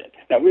season.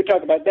 Now, we'll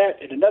talk about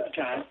that at another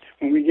time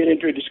when we get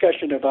into a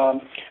discussion of,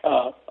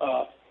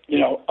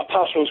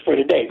 apostles for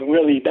today, but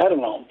we'll leave that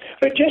alone.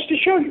 But just to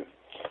show you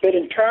that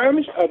in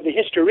terms of the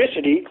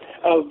historicity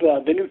of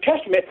the New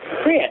Testament,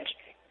 friends,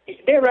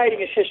 their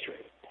writing is history,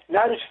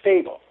 not as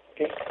fable.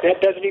 Okay?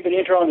 That doesn't even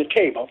enter on the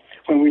table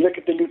when we look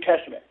at the New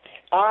Testament.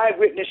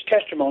 Eyewitness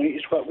testimony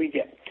is what we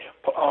get.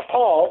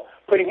 Paul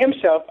putting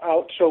himself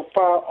out so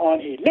far on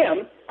a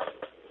limb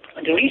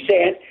until he's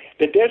saying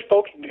that there's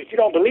folks, if you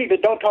don't believe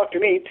it, don't talk to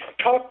me.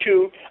 Talk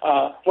to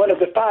one of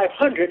the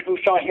 500 who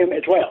saw him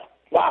as well.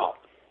 Wow.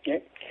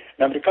 Okay.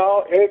 Number to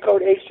call, area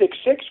code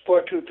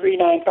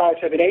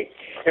 866-423-9578,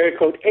 area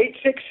code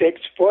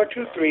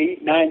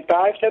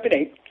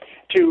 866-423-9578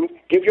 to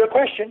give your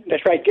question.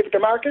 That's right, give it to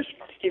Marcus.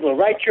 He will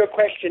write your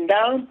question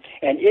down,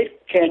 and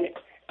it can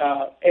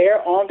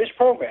air on this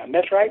program.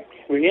 That's right.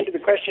 We're into the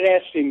question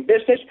asking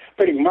business,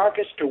 putting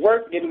Marcus to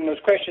work, getting those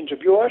questions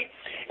of yours.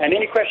 And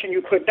any question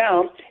you put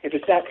down, if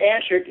it's not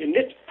answered in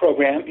this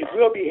program, it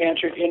will be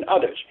answered in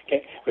others,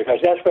 okay? Because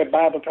that's what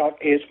Bible Talk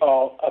is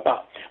all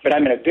about. But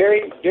I'm in a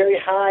very, very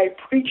high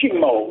preaching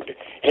mode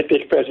at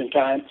this present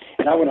time,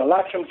 and I want to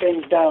lock some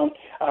things down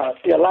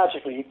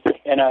theologically.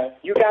 And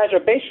you guys are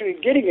basically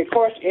getting a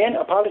course in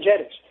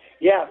apologetics.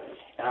 Yeah,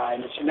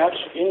 and it's not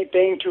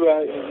anything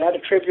not a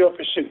trivial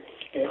pursuit.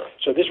 Okay?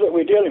 So this is what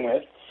we're dealing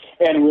with.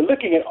 And we're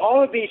looking at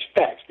all of these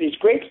facts, these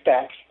great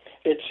facts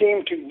that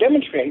seem to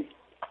demonstrate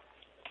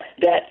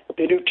that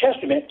the New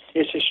Testament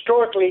is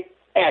historically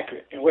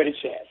accurate in what it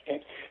says.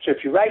 Okay? So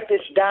if you write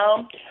this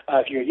down,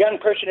 if you're a young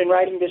person and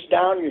writing this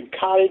down, you're in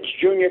college,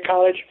 junior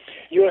college,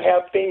 you'll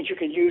have things you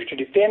can use to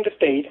defend the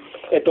faith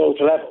at those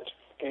levels.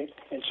 Okay?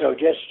 And so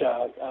just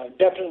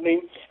definitely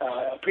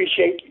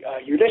appreciate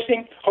you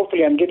listening.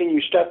 Hopefully I'm giving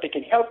you stuff that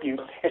can help you,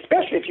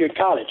 especially if you're in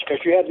college,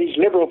 because you have these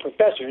liberal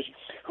professors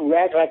who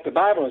act like the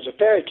Bible is a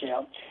fairy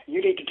tale.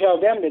 You need to tell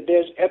them that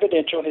there's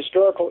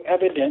historical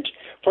evidence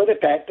for the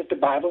fact that the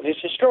Bible is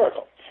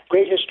historical.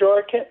 Great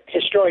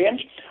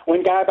historians,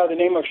 one guy by the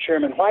name of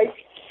Sherman White,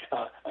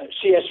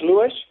 C.S.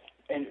 Lewis,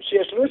 and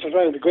C.S. Lewis was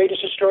one of the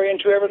greatest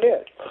historians who ever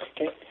lived.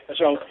 Okay?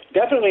 So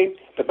definitely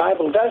the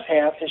Bible does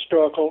have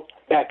historical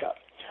backup.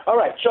 All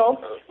right, so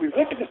we've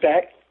looked at the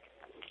fact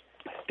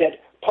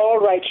that Paul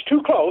writes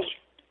too close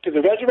to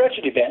the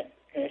resurrection event.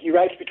 He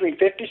writes between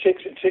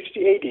 56 and 60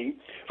 A.D.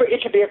 for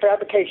it to be a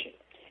fabrication,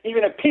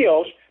 even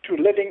appeals to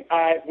living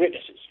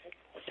eyewitnesses.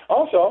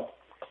 Also,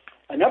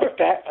 another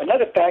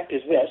fact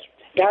is this.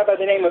 A guy by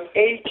the name of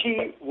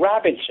A.T.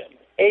 Robinson.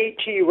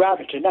 A.T.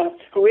 Robinson. Now,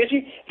 who is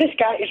he? This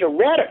guy is a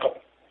radical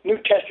New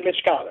Testament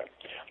scholar.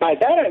 By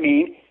that I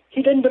mean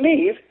he didn't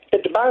believe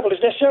that the Bible is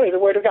necessarily the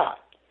Word of God.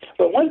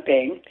 But one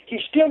thing, he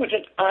still was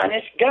an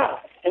honest guy.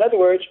 In other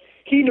words,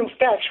 he knew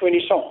facts when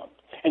he saw them.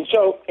 And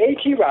so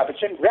A.T.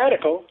 Robinson,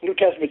 radical New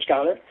Testament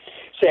scholar,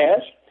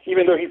 says,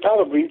 even though he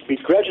probably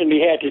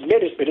begrudgingly had to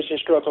admit it, but it's a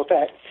historical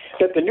fact,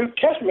 that the New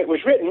Testament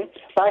was written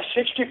by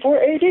 64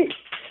 A.D.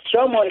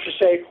 Some wanted to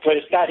say, well,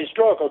 it's not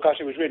historical because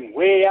it was written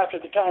way after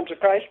the times of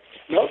Christ.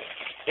 No.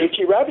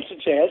 A.T.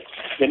 Robinson says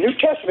the New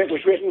Testament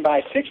was written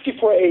by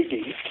 64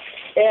 A.D.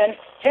 and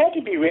had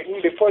to be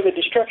written before the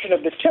destruction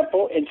of the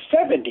temple in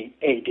 70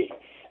 A.D.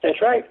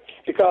 That's right,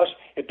 because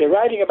if they're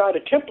writing about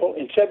a temple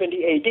in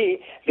 70 A.D.,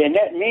 then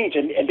that means,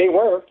 and they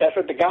were, that's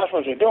what the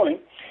Gospels are doing,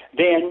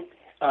 then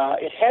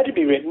it had to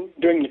be written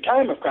during the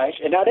time of Christ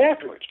and not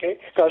afterwards, okay?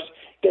 Because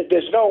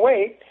there's no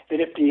way that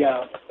if the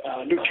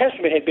New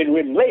Testament had been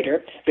written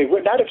later, they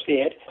would not have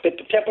said that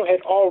the temple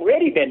had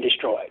already been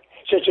destroyed.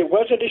 Since it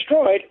wasn't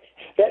destroyed,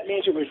 that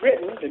means it was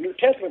written, the New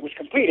Testament was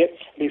completed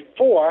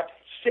before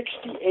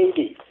 60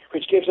 A.D.,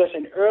 which gives us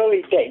an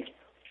early date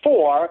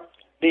for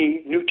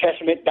the New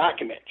Testament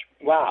document.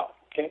 Wow.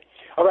 Okay.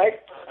 All right.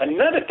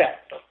 Another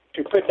fact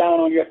to put down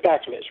on your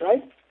fact list,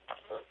 right?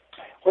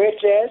 Where it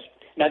says,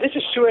 now this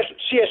is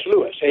C.S.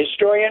 Lewis, a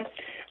historian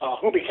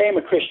who became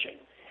a Christian.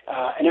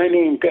 And I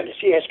mean, goodness,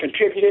 he has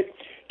contributed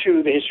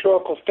to the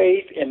historical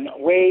faith in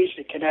ways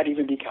that cannot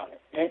even be counted.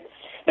 Okay?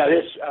 Now,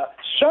 there's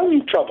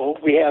some trouble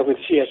we have with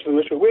C.S.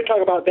 Lewis, but we'll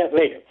talk about that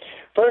later.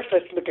 First,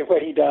 let's look at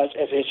what he does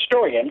as a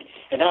historian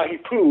and how he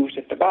proves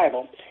that the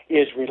Bible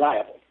is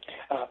reliable.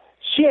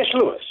 C.S.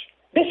 Lewis,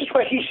 this is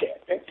what he said.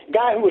 A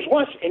guy who was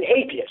once an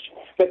atheist,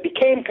 but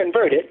became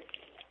converted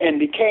and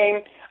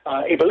became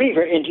a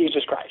believer in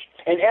Jesus Christ.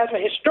 And as a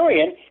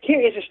historian,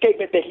 here is a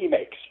statement that he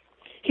makes.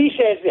 He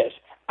says this,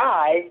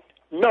 I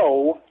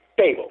know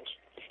fables.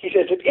 He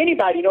says, if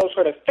anybody knows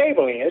what a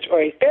fable is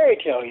or a fairy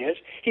tale is,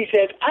 he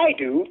says, I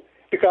do,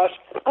 because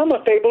I'm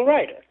a fable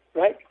writer,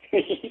 right?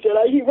 He said,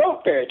 he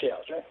wrote fairy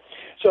tales, right?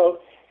 So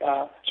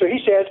he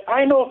says,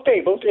 I know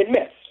fables and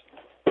myths.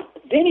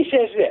 Then he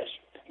says this,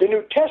 the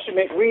New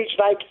Testament reads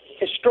like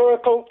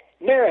historical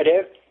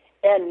narrative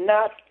and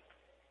not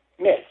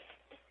myth.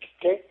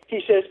 Okay?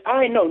 He says,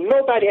 I know.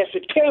 Nobody has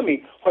to tell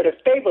me what a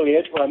fable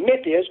is or a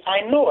myth is.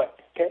 I know it.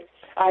 Okay?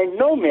 I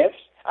know myths.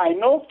 I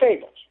know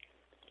fables.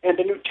 And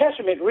the New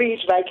Testament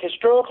reads like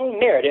historical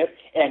narrative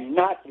and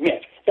not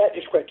myth. That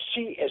is what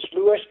C.S.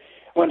 Lewis,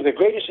 one of the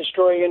greatest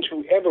historians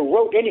who ever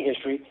wrote any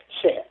history,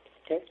 said.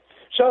 Okay?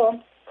 So,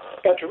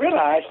 got to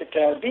realize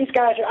that these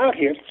guys are out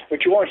here,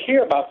 but you won't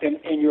hear about them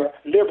in your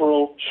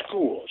liberal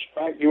schools,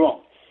 right? You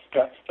won't.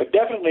 But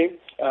definitely,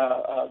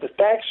 the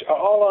facts are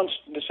all on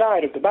the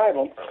side of the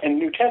Bible and the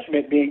New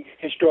Testament being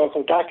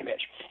historical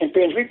documents. And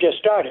friends, we've just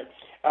started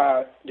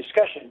our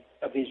discussion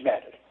of these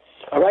matters.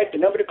 All right, the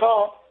number to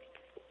call,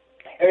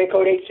 area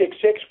code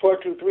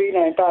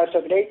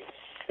 866-423-9578,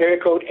 area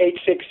code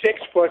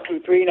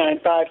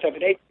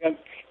 866-423-9578.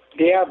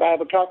 The Air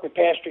Bible Talk with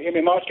Pastor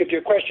Emmy Moss. Give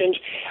your questions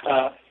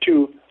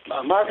to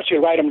Marcus.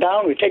 He'll write them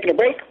down. We're taking a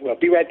break. We'll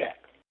be right back.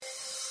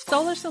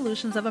 Solar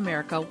Solutions of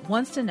America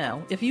wants to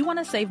know if you want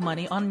to save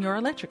money on your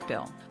electric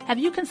bill. Have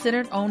you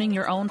considered owning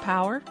your own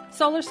power?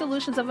 Solar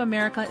Solutions of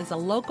America is a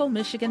local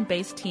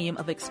Michigan-based team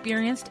of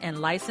experienced and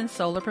licensed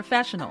solar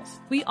professionals.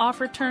 We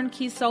offer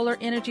turnkey solar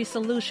energy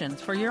solutions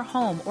for your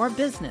home or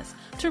business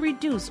to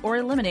reduce or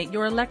eliminate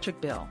your electric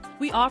bill.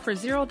 We offer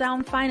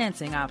zero-down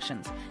financing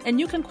options,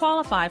 and you can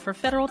qualify for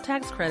federal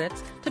tax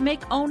credits to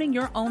make owning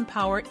your own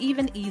power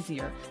even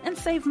easier and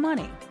save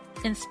money.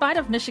 In spite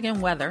of Michigan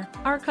weather,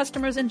 our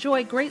customers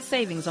enjoy great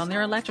savings on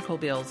their electrical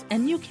bills,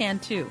 and you can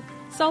too.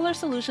 Solar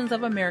Solutions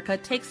of America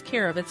takes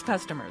care of its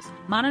customers,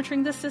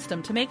 monitoring the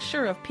system to make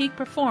sure of peak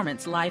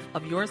performance life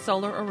of your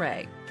solar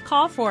array.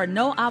 Call for a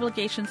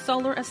no-obligation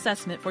solar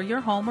assessment for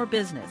your home or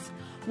business.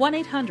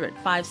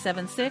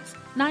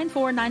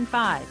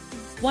 1-800-576-9495.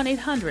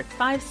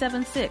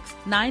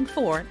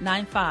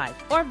 1-800-576-9495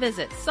 or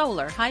visit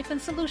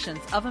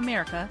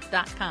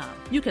solar-solutionsofamerica.com.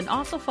 You can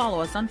also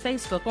follow us on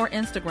Facebook or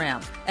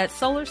Instagram at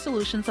Solar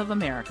Solutions of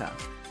America.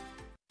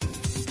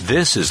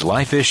 This is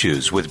Life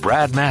Issues with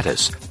Brad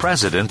Mattis,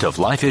 president of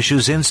Life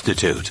Issues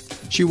Institute.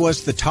 She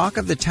was the talk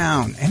of the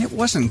town, and it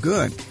wasn't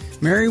good.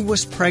 Mary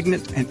was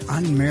pregnant and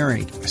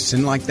unmarried. A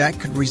sin like that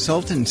could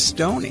result in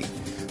stoning.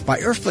 By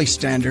earthly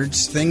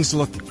standards, things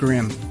looked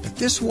grim, but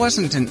this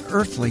wasn't an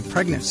earthly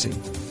pregnancy.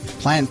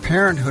 Planned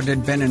Parenthood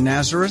had been in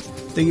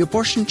Nazareth, the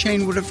abortion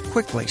chain would have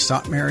quickly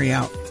sought Mary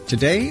out.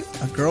 Today,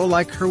 a girl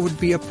like her would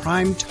be a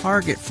prime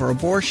target for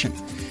abortion.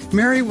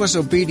 Mary was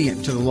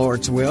obedient to the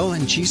Lord's will,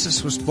 and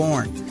Jesus was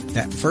born.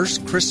 That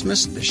first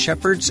Christmas, the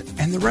shepherds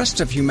and the rest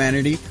of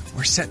humanity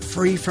were set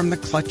free from the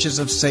clutches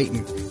of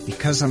Satan.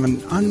 Because of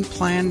an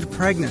unplanned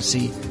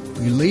pregnancy,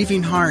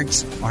 believing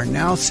hearts are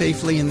now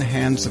safely in the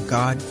hands of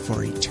God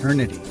for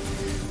eternity.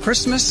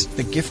 Christmas,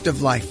 the gift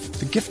of life,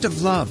 the gift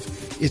of love.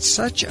 It's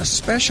such a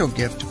special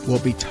gift, we'll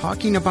be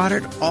talking about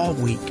it all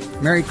week.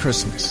 Merry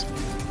Christmas.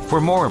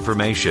 For more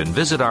information,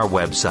 visit our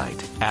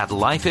website at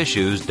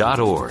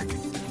lifeissues.org.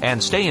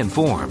 And stay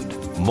informed,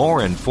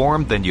 more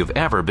informed than you've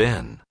ever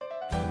been.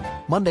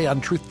 Monday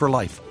on Truth for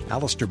Life,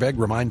 Alistair Begg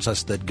reminds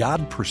us that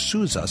God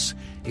pursues us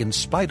in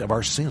spite of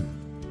our sin.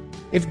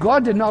 If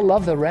God did not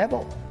love the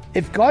rebel,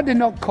 if God did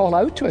not call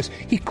out to us,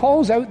 He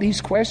calls out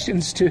these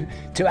questions to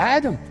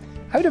Adam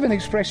out of an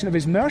expression of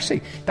His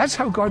mercy. That's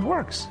how God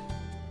works.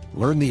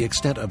 Learn the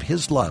extent of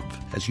His love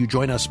as you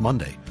join us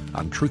Monday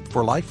on Truth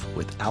for Life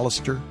with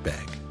Alistair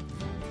Begg.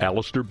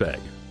 Alistair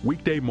Begg,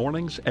 weekday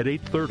mornings at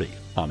 8:30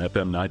 on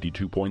FM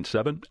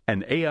 92.7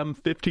 and AM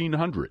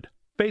 1500.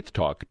 Faith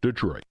Talk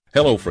Detroit.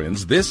 Hello,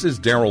 friends. This is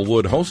Darrell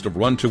Wood, host of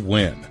Run to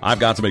Win.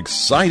 I've got some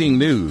exciting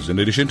news in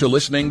addition to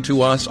listening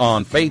to us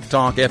on Faith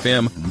Talk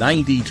FM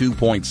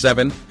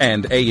 92.7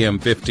 and AM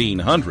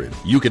 1500.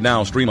 You can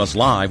now stream us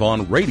live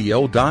on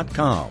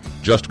radio.com.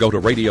 Just go to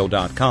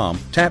radio.com,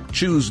 tap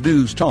Choose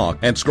News Talk,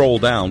 and scroll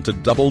down to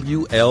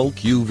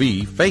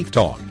WLQV Faith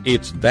Talk.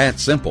 It's that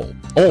simple.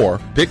 Or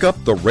pick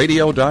up the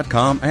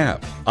radio.com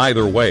app.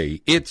 Either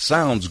way, it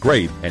sounds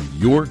great, and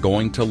you're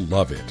going to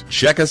love it.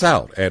 Check us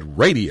out at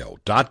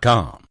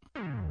radio.com.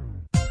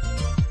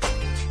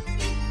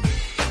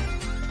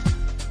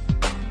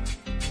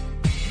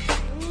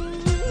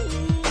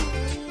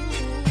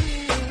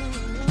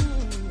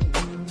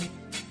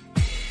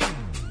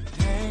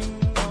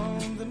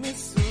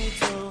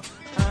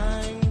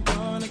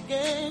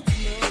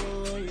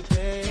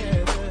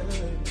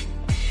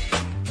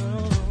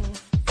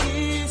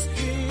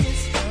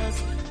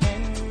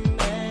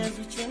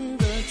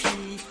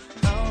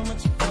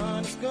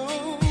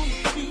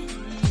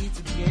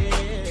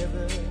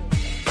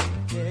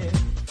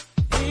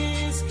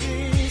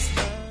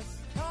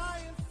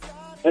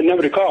 The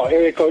number to call,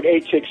 area code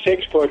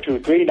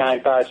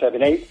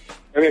 866-423-9578.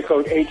 Area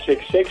code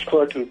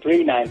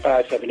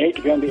 866-423-9578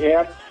 to be on the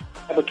air.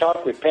 Have a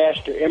talk with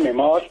Pastor Emery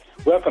Moss.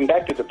 Welcome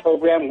back to the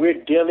program. We're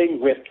dealing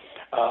with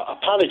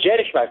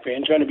apologetics, my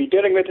friends. We're going to be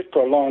dealing with it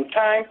for a long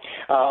time.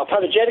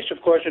 Apologetics,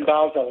 of course,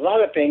 involves a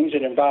lot of things.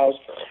 It involves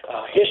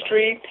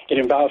history. It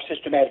involves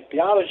systematic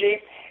theology.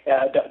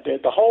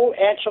 The whole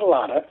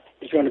enchilada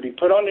is going to be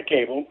put on the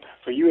table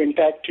for you, in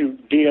fact, to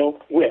deal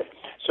with.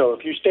 So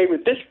if you stay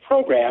with this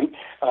program,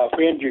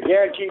 friend, you're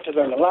guaranteed to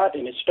learn a lot,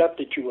 and it's stuff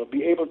that you will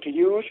be able to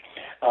use.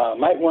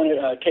 Might want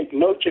to take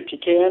notes if you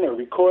can, or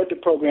record the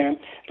program,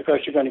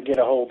 because you're going to get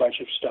a whole bunch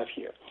of stuff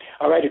here.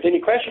 All right, if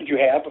any questions you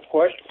have, of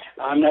course,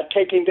 I'm not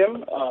taking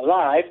them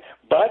live,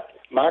 but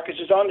Marcus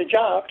is on the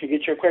job to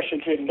get your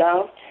questions written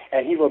down,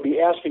 and he will be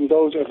asking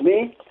those of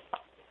me,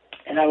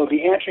 and I will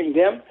be answering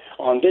them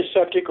on this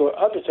subject or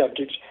other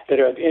subjects that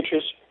are of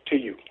interest to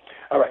you.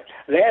 All right,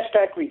 last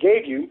fact we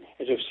gave you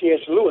is of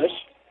C.S. Lewis,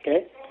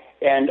 okay,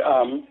 and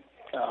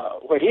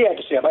what he had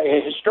to say about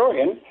a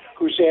historian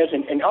who says,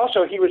 and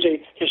also he was a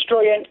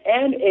historian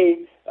and a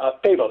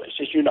fabulist,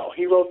 as you know.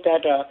 He wrote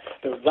that,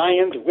 The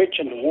Lion, the Witch,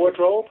 and the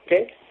Wardrobe,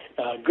 okay,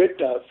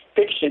 good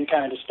fiction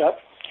kind of stuff,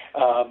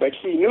 but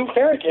he knew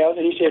fairy tales,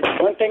 and he said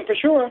one thing for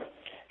sure,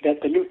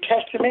 that the New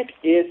Testament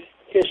is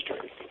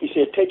history. He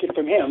said, take it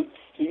from him,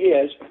 he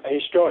is a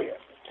historian.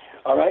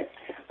 All right,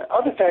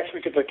 other facts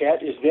we could look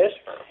at is this,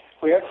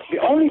 where the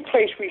only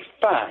place we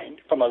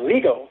find, from a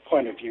legal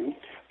point of view,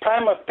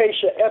 prima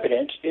facie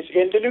evidence is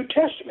in the New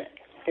Testament.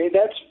 Okay,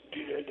 that's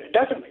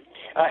definitely.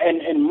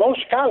 And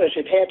most scholars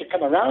have had to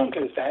come around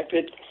to the fact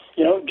that,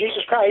 you know,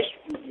 Jesus Christ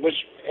was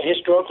a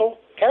historical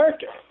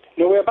character.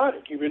 No way about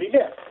it. He really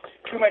did.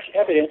 Too much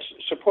evidence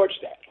supports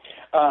that.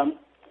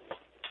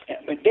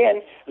 But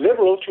then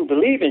liberals who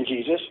believe in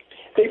Jesus,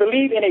 they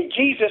believe in a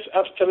Jesus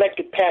of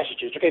selected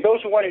passages. Okay,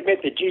 those who want to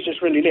admit that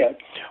Jesus really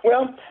lived,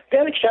 well,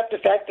 they'll accept the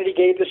fact that he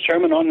gave the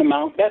Sermon on the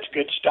Mount. That's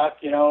good stuff,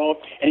 you know,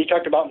 and he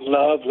talked about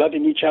love,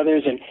 loving each other,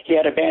 and he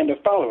had a band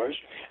of followers.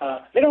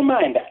 They don't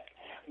mind that,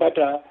 but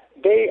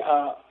they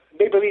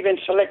believe in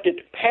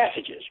selected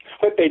passages.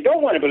 What they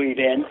don't want to believe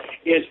in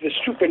is the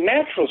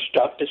supernatural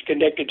stuff that's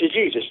connected to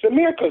Jesus, the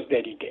miracles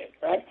that he did,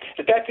 right?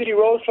 The fact that he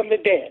rose from the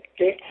dead,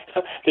 okay?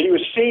 That he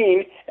was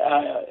seen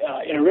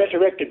in a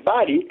resurrected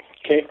body,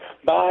 okay,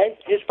 by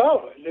his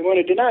followers. They want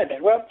to deny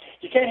that. Well,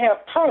 you can't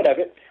have part of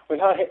it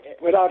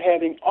without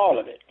having all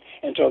of it.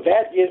 And so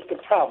that is the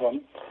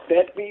problem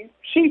that we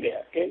see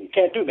there, okay? You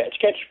can't do that. You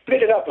can't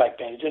split it up like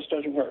that. It just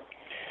doesn't work.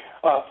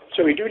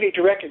 So we do need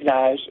to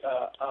recognize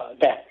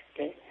that,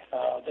 okay?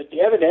 That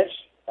the evidence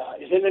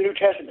is in the New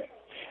Testament.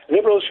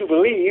 Liberals who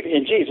believe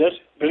in Jesus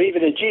believe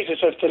in the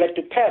Jesus of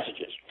selected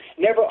passages,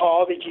 never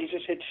all that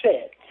Jesus had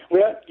said.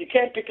 Well, you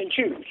can't pick and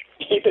choose.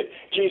 Either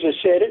Jesus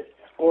said it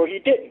or he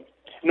didn't.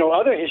 No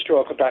other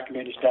historical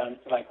document is done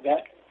like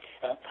that.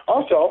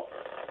 Also,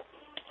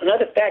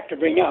 another fact to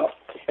bring out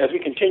as we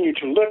continue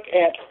to look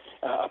at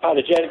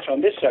apologetics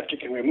on this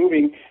subject, and we're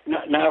moving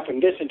now from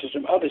this into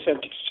some other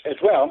subjects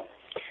as well,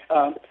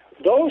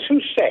 those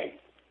who say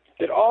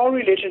that all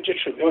religions are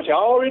true, they want to say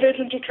all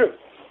religions are true,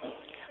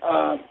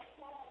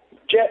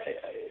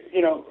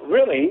 you know,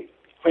 really,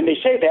 when they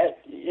say that,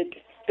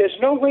 there's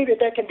no way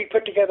that can be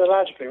put together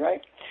logically,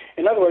 right?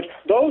 In other words,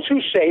 those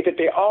who say that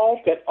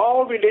all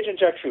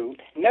religions are true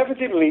never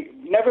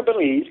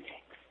believe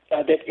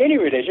that any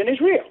religion is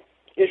real,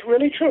 is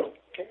really true.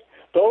 Okay?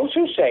 Those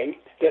who say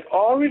that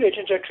all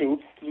religions are true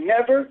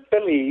never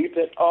believe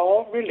that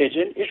all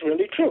religion is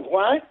really true.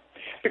 Why?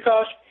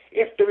 Because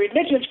if the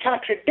religions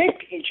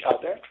contradict each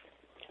other,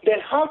 then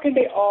how can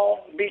they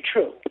all be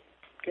true?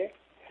 Okay?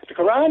 The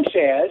Quran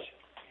says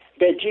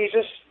that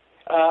Jesus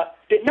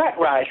did not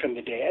rise from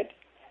the dead,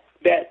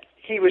 that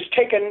he was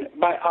taken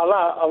by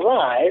Allah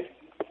alive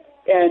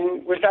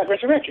and was not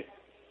resurrected.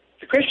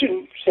 The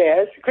Christian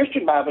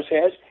Bible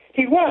says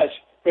he was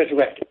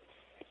resurrected.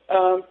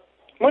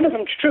 One of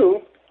them's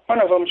true,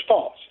 one of them's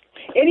false.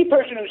 Any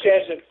person who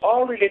says that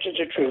all religions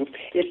are true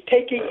is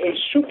taking a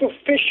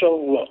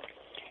superficial look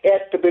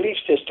at the belief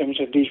systems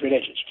of these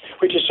religions,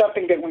 which is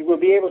something that we will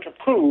be able to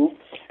prove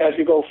as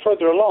we go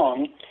further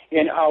along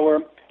in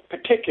our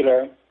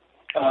particular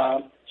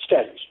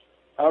studies.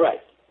 All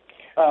right.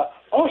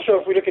 Also,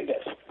 if we look at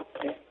this,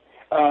 okay,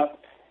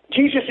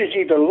 Jesus is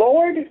either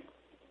Lord,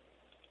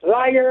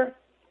 liar,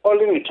 or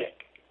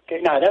lunatic.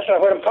 Okay, now, that's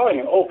not what I'm calling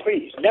him. Oh,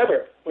 please,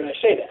 never would I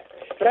say that.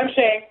 But I'm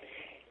saying,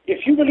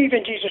 if you believe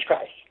in Jesus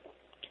Christ,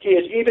 he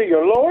is either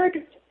your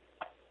Lord,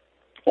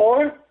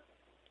 or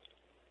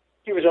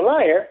he was a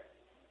liar,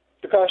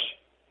 because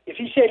if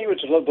he said he was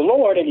the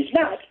Lord and he's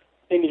not,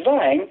 then he's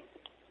lying,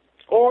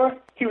 or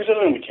he was a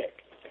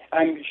lunatic.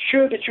 I'm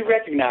sure that you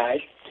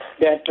recognize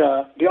that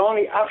the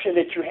only option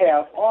that you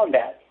have on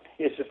that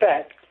is the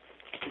fact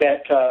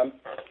that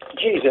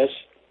Jesus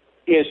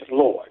is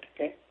Lord.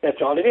 Okay?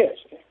 That's all it is.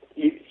 Okay?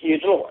 He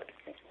is Lord.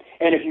 Okay?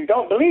 And if you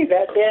don't believe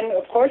that, then,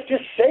 of course,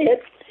 just say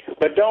it,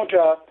 but don't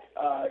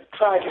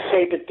try to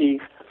say that the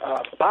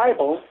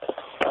Bible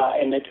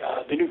in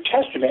the New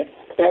Testament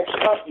backs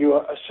up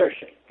your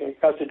assertion, okay,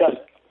 because it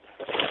doesn't.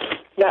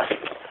 Now,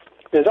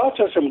 there's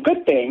also some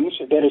good things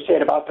that are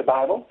said about the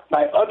Bible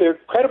by other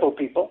credible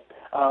people.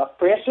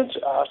 For instance,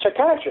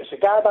 psychiatrist, a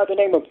guy by the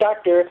name of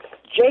Dr.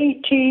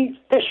 J.T.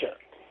 Fisher.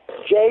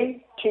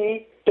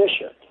 J.T.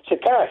 Fisher,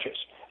 psychiatrist.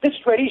 This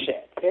is what he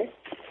said, okay?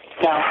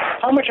 Now,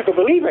 how much of a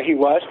believer he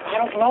was, I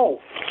don't know,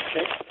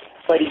 okay?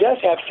 But he does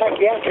have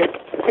psychiatric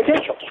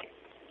credentials.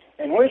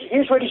 And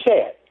here's what he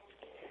said.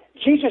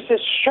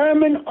 Jesus'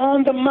 Sermon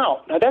on the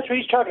Mount. Now, that's what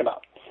he's talking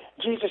about.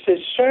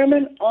 Jesus'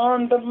 Sermon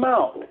on the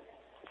Mount,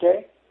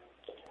 okay?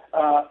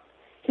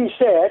 He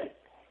said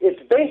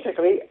it's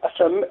basically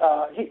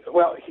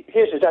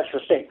here's his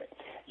actual statement.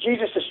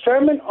 Jesus'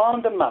 Sermon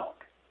on the Mount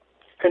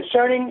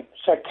concerning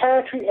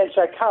psychiatry and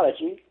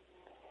psychology,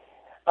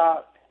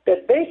 that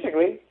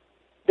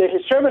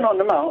his Sermon on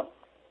the Mount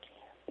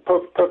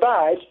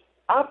provides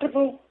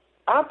optimal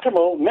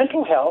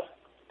mental health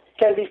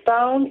can be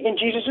found in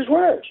Jesus'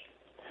 words.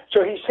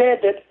 So he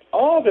said that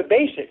all the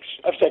basics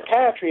of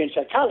psychiatry and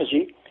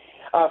psychology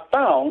are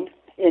found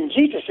in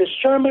Jesus'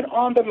 Sermon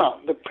on the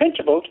Mount, the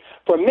principles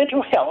for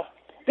mental health.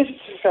 This is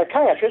a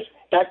psychiatrist,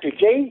 Dr.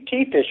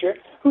 J.T. Fisher,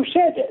 who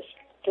said this,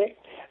 okay,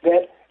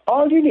 that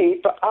all you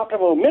need for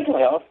optimal mental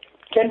health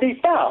can be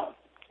found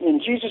in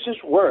Jesus'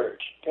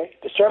 words, okay,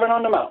 the Sermon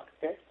on the Mount.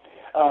 Okay?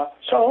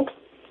 So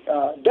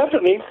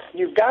definitely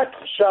you've got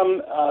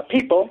some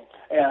people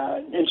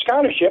in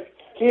scholarship,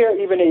 here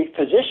even a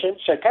physician,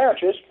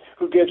 psychiatrist,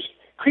 who gives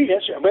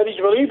credence, whether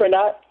you believe or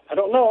not, I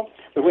don't know,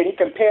 but when he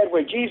compared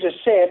what Jesus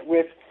said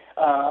with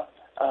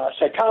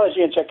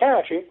psychology and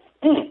psychiatry,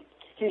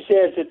 he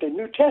says that the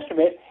New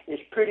Testament is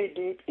pretty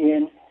deep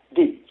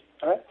indeed.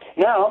 All right?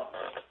 Now,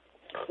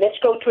 let's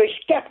go to a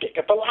skeptic,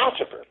 a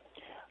philosopher,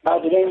 by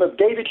the name of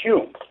David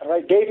Hume. All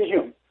right, David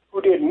Hume,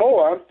 who did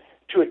more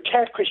to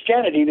attack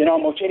Christianity than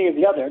almost any of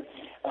the other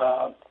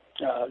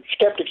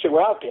skeptics that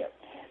were out there.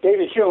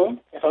 David Hume,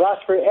 a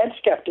philosopher and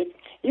skeptic,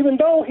 even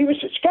though he was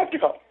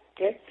skeptical,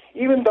 okay,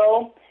 even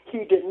though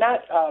he did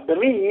not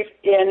believe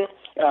in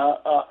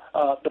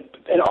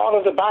all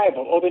of the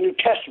Bible or the New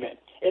Testament,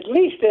 at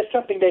least there's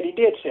something that he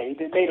did say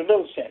that made a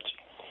little sense.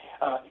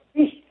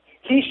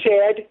 He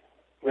said,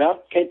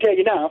 well, can't tell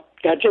you now,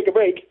 got to take a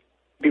break,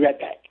 be right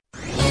back.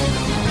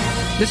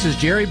 This is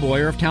Jerry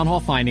Boyer of Town Hall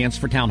Finance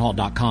for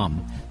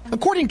townhall.com.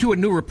 According to a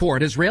new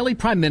report, Israeli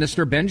Prime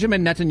Minister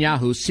Benjamin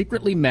Netanyahu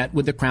secretly met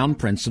with the Crown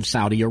Prince of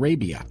Saudi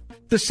Arabia.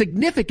 The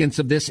significance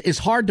of this is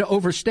hard to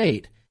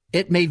overstate.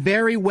 It may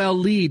very well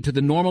lead to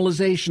the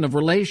normalization of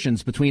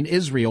relations between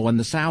Israel and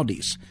the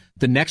Saudis,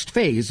 the next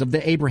phase of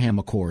the Abraham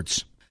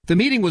Accords. The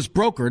meeting was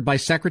brokered by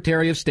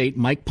Secretary of State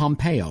Mike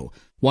Pompeo,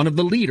 one of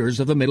the leaders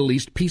of the Middle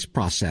East peace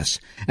process,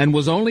 and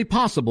was only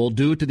possible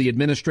due to the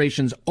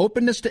administration's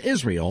openness to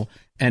Israel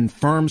and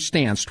firm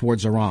stance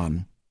towards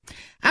Iran.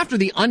 After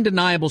the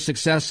undeniable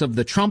success of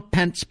the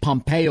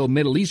Trump-Pence-Pompeo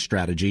Middle East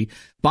strategy,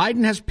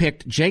 Biden has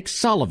picked Jake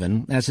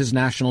Sullivan as his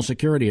national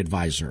security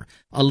advisor,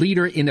 a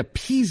leader in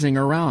appeasing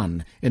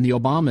Iran in the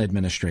Obama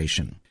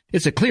administration.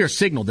 It's a clear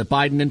signal that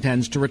Biden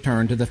intends to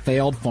return to the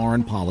failed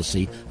foreign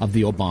policy of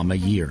the Obama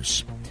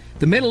years.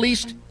 The Middle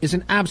East is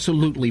an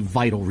absolutely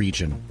vital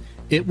region.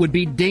 It would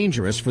be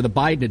dangerous for the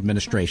Biden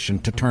administration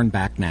to turn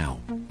back now.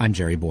 I'm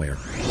Jerry Boyer.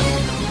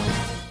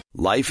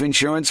 Life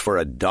insurance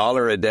for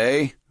 $1 a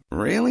day?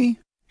 Really?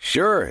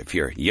 Sure, if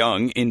you're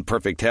young, in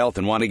perfect health,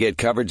 and want to get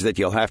coverage that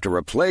you'll have to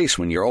replace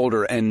when you're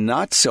older and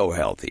not so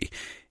healthy.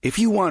 If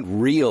you want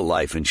real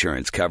life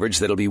insurance coverage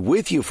that'll be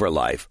with you for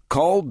life,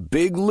 call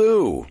Big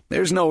Lou.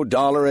 There's no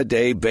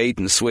 $1-a-day bait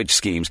and switch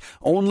schemes,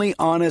 only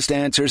honest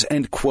answers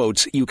and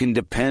quotes you can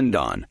depend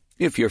on.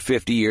 If you're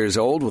 50 years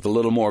old with a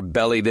little more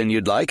belly than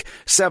you'd like,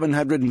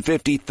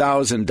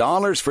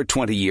 $750,000 for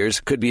 20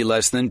 years could be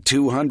less than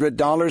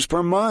 $200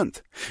 per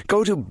month.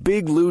 Go to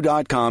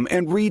BigLou.com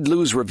and read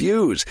Lou's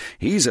reviews.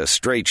 He's a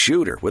straight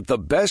shooter with the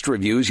best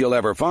reviews you'll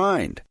ever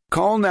find.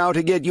 Call now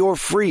to get your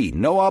free,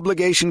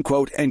 no-obligation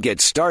quote and get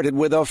started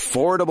with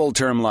affordable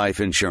term life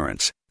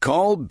insurance.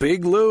 Call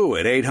Big Lou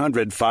at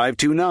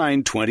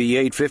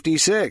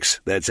 800-529-2856.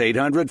 That's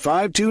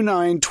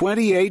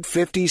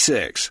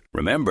 800-529-2856.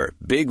 Remember,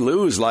 Big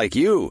Lou's like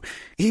you.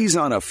 He's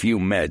on a few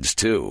meds,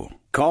 too.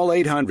 Call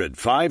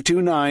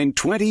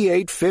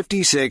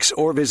 800-529-2856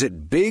 or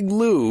visit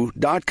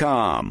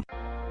BigLou.com.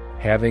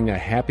 Having a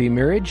happy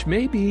marriage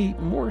may be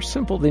more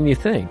simple than you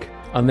think.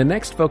 On the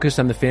next Focus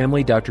on the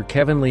Family, Dr.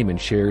 Kevin Lehman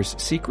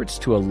shares secrets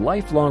to a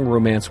lifelong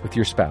romance with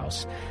your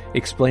spouse,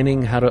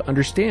 explaining how to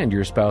understand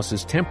your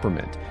spouse's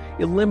temperament,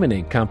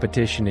 eliminate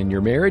competition in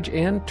your marriage,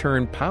 and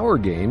turn power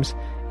games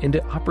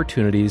into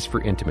opportunities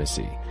for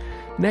intimacy.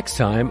 Next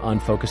time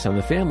on Focus on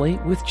the Family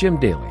with Jim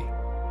Daly.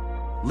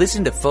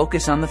 Listen to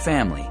Focus on the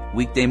Family,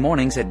 weekday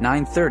mornings at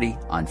 9:30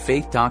 on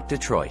Faith Talk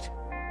Detroit.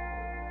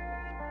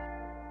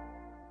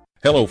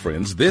 Hello,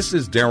 friends. This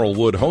is Darrell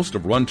Wood, host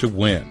of Run to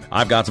Win.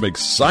 I've got some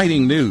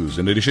exciting news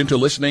in addition to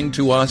listening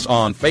to us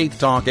on Faith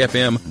Talk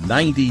FM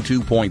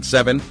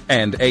 92.7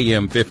 and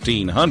AM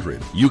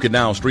 1500. You can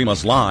now stream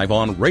us live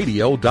on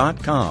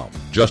radio.com.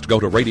 Just go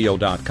to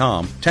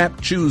radio.com,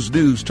 tap Choose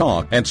News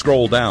Talk, and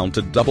scroll down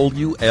to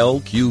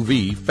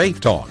WLQV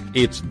Faith Talk.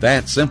 It's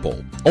that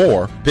simple.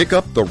 Or pick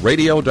up the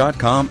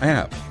radio.com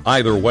app.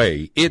 Either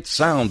way, it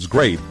sounds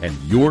great, and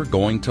you're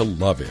going to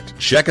love it.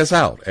 Check us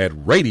out at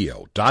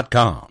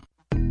radio.com.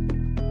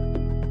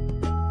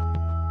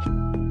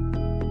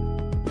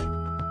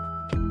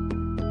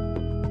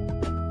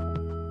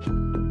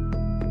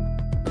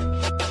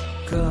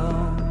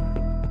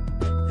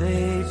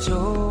 They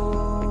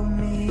told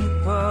me,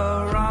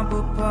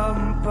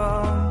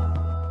 pa-rum-pa-pum-pum,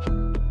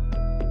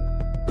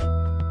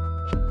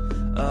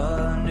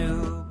 a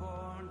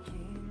newborn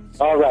king.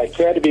 All right,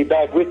 glad to be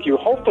back with you.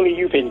 Hopefully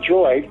you've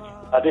enjoyed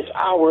this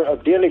hour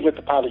of dealing with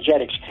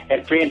apologetics.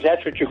 And friends,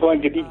 that's what you're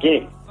going to be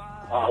getting.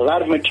 A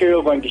lot of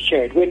material going to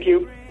share it with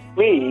you.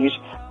 Please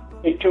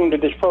stay tuned to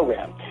this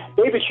program.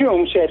 David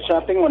Hume said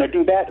something, I want to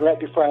do that right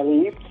before I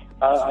leave.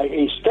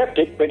 A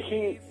skeptic, but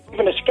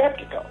even a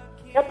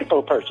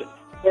skeptical person,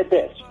 said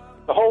this: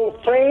 the whole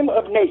frame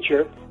of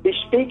nature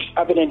bespeaks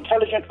of an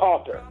intelligent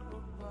author.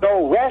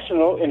 No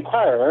rational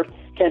inquirer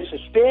can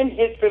suspend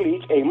his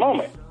belief a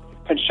moment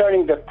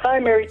concerning the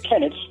primary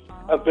tenets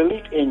of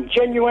belief in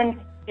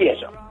genuine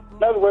theism.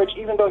 In other words,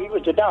 even though he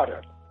was a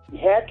doubter, he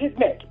had to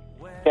admit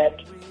that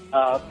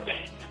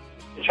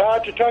it's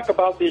hard to talk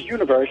about this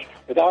universe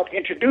without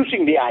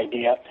introducing the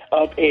idea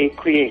of a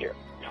creator.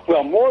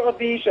 Well, more of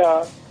these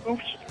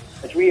proofs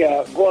as we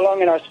go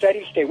along in our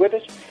study. Stay with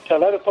us.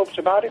 Tell other folks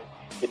about it.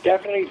 But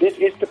definitely, this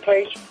is the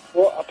place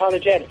for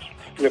apologetics.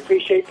 We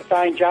appreciate the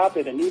fine job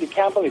that Anita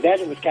Campbell,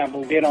 Evangelist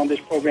Campbell, did on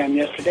this program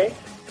yesterday,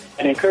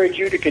 and encourage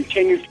you to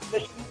continue to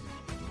listen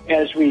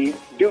as we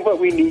do what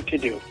we need to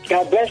do.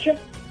 God bless you.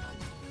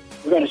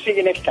 We're going to see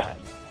you next time.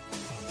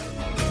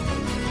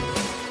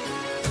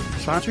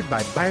 Sponsored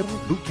by Bible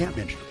Boot Camp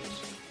Ministries.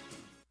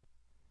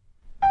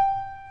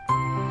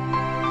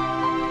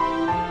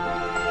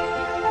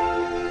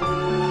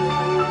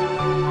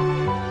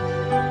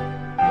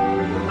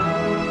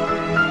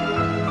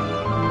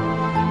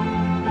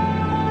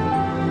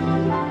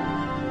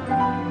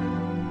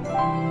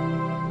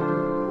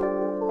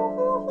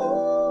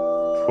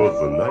 Was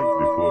the night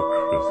before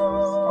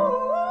Christmas,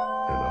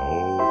 and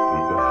all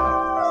through the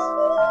house,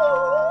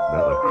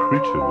 not a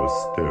creature was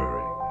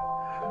stirring,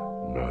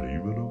 not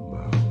even a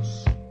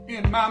mouse.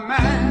 In my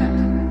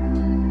mind,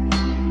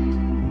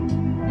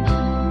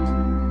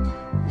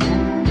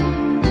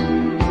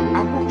 I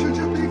want you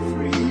to be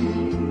free.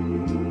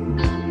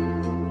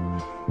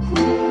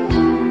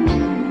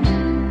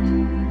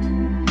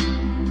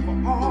 For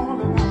all of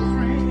my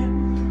friends.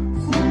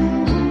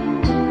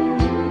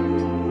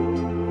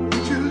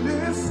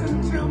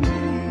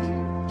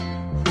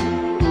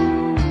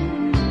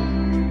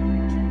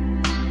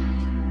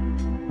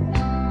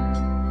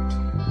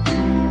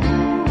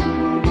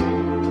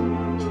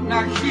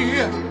 Now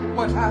hear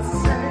what I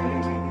say.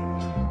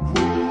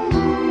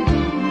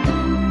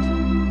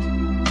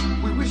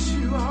 We wish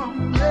you a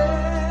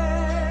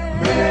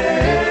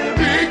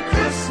Merry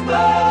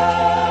Christmas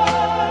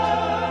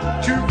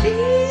to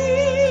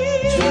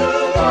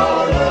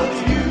all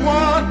of you,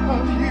 one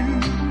of you.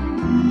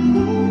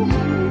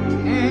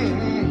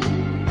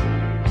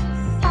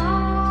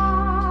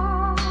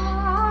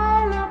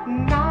 Silent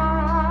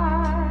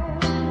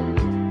night,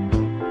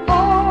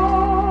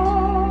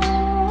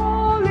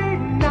 holy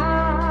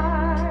night.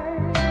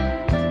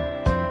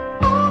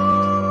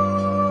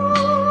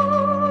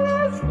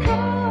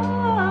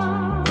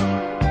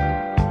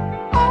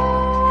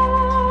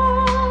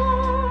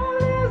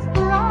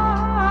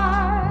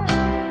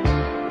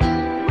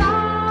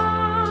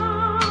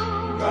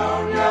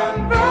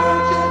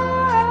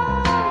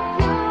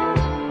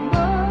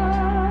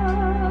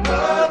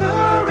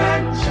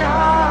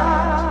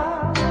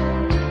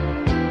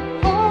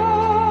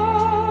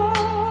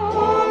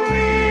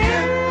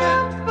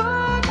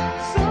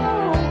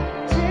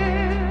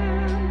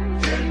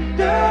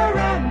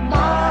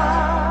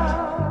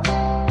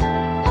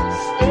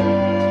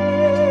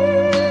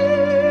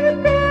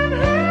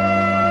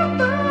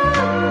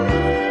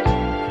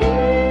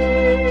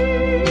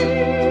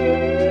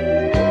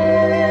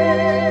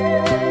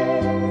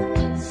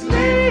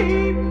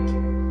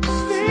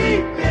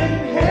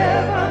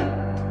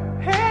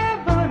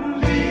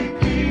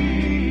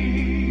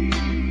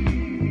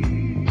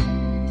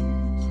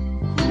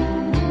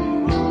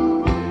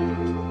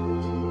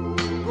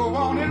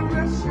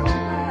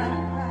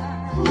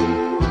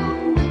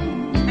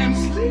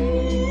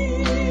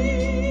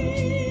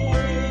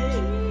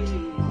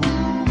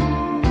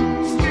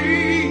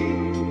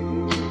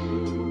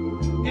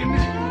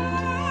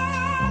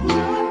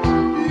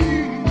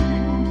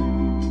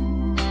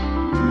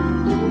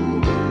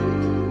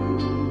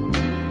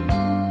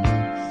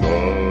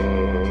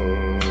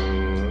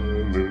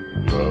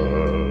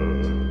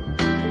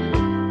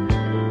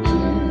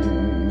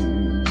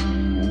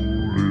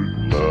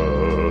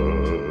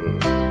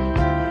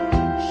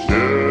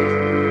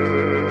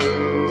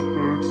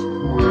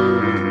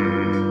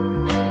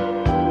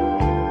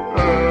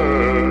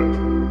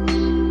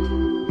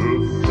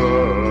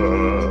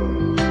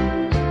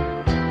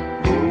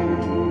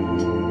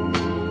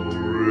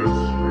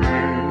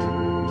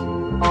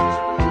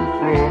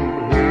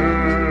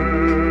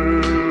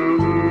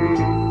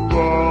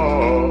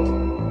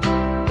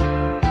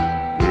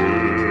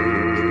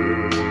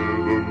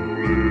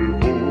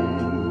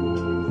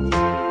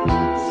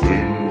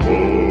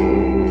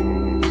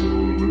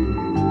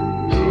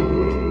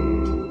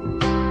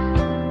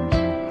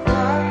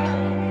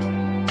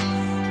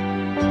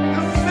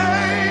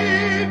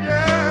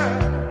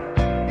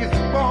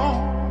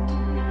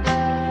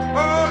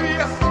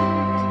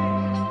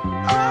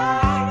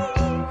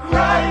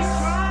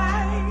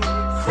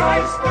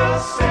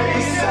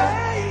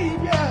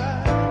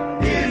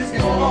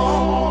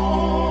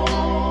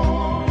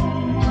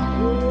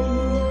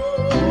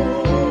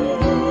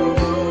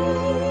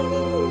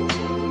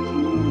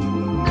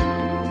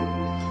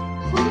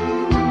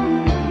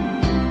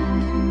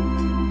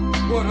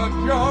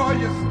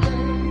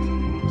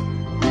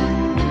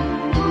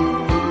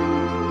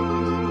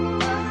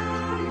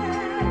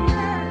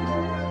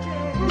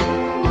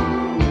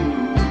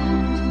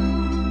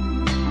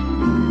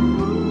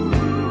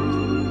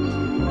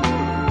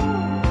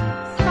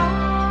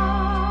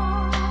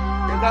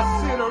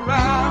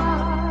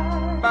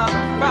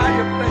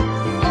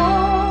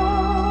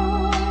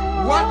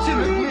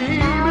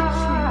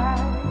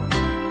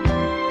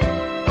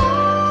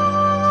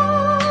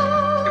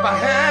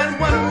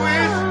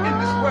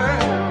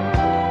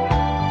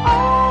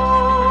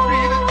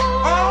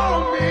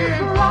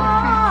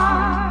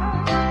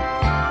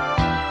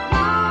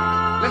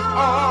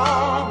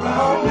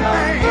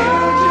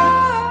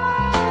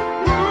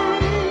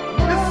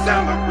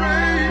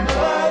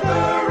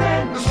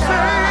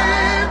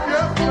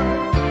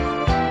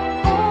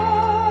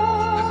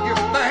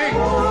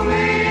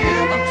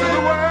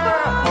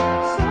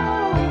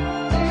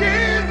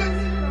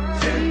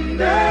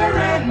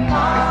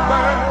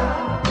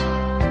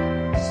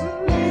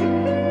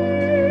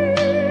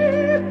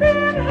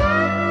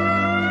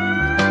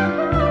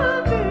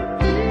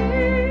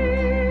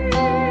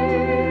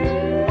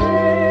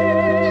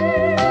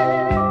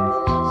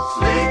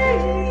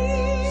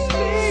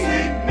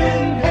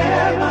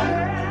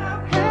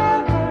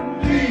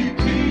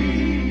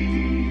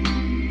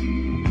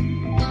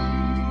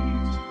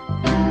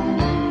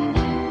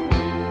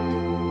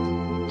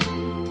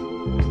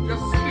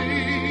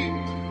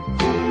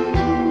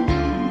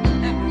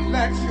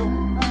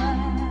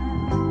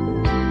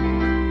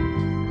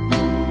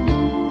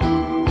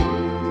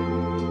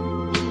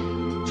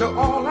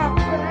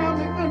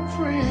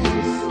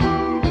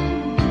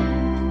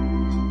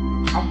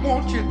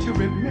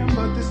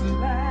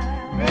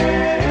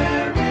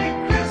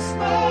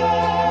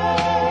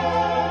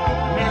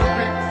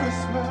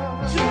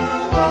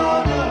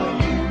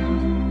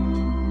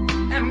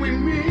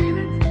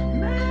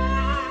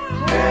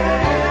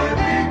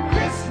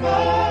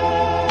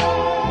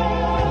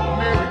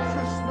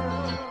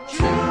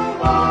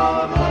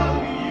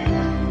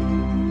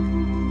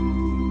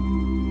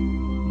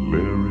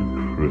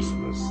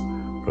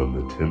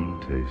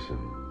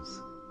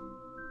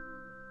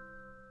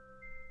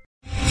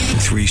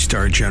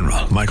 Three-star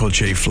General Michael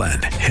J.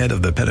 Flynn, head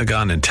of the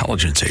Pentagon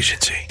Intelligence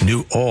Agency,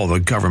 knew all the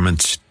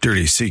government's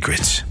dirty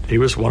secrets. He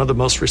was one of the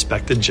most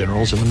respected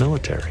generals in the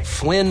military.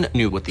 Flynn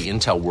knew what the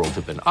intel world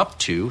had been up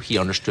to. He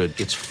understood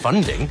its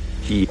funding.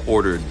 He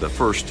ordered the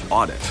first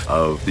audit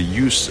of the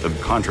use of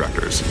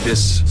contractors.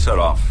 This set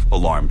off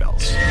alarm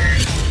bells.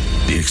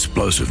 The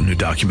explosive new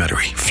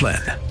documentary,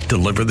 Flynn,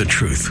 Deliver the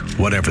Truth,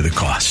 Whatever the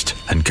Cost,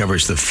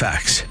 uncovers the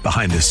facts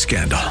behind this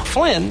scandal.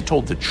 Flynn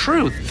told the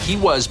truth. He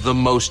was the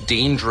most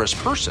dangerous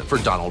person for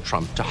Donald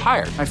Trump to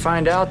hire. I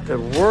find out the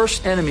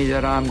worst enemy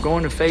that I'm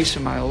going to face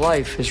in my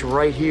life is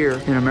right here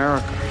in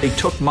America. They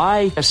took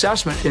my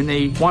assessment and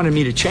they wanted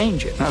me to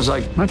change it. And I was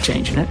like, I'm not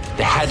changing it.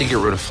 They had to get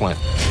rid of Flynn.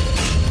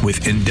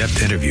 With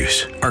in-depth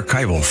interviews,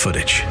 archival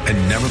footage,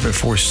 and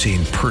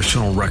never-before-seen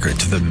personal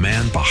records of the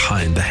man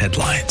behind the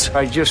headlines.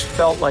 I just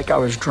felt like I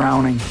was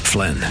drowning.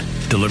 Flynn,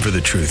 Deliver the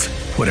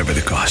Truth, Whatever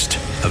the Cost.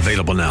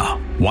 Available now.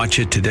 Watch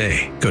it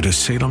today. Go to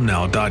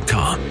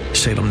salemnow.com.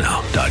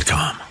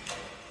 salemnow.com.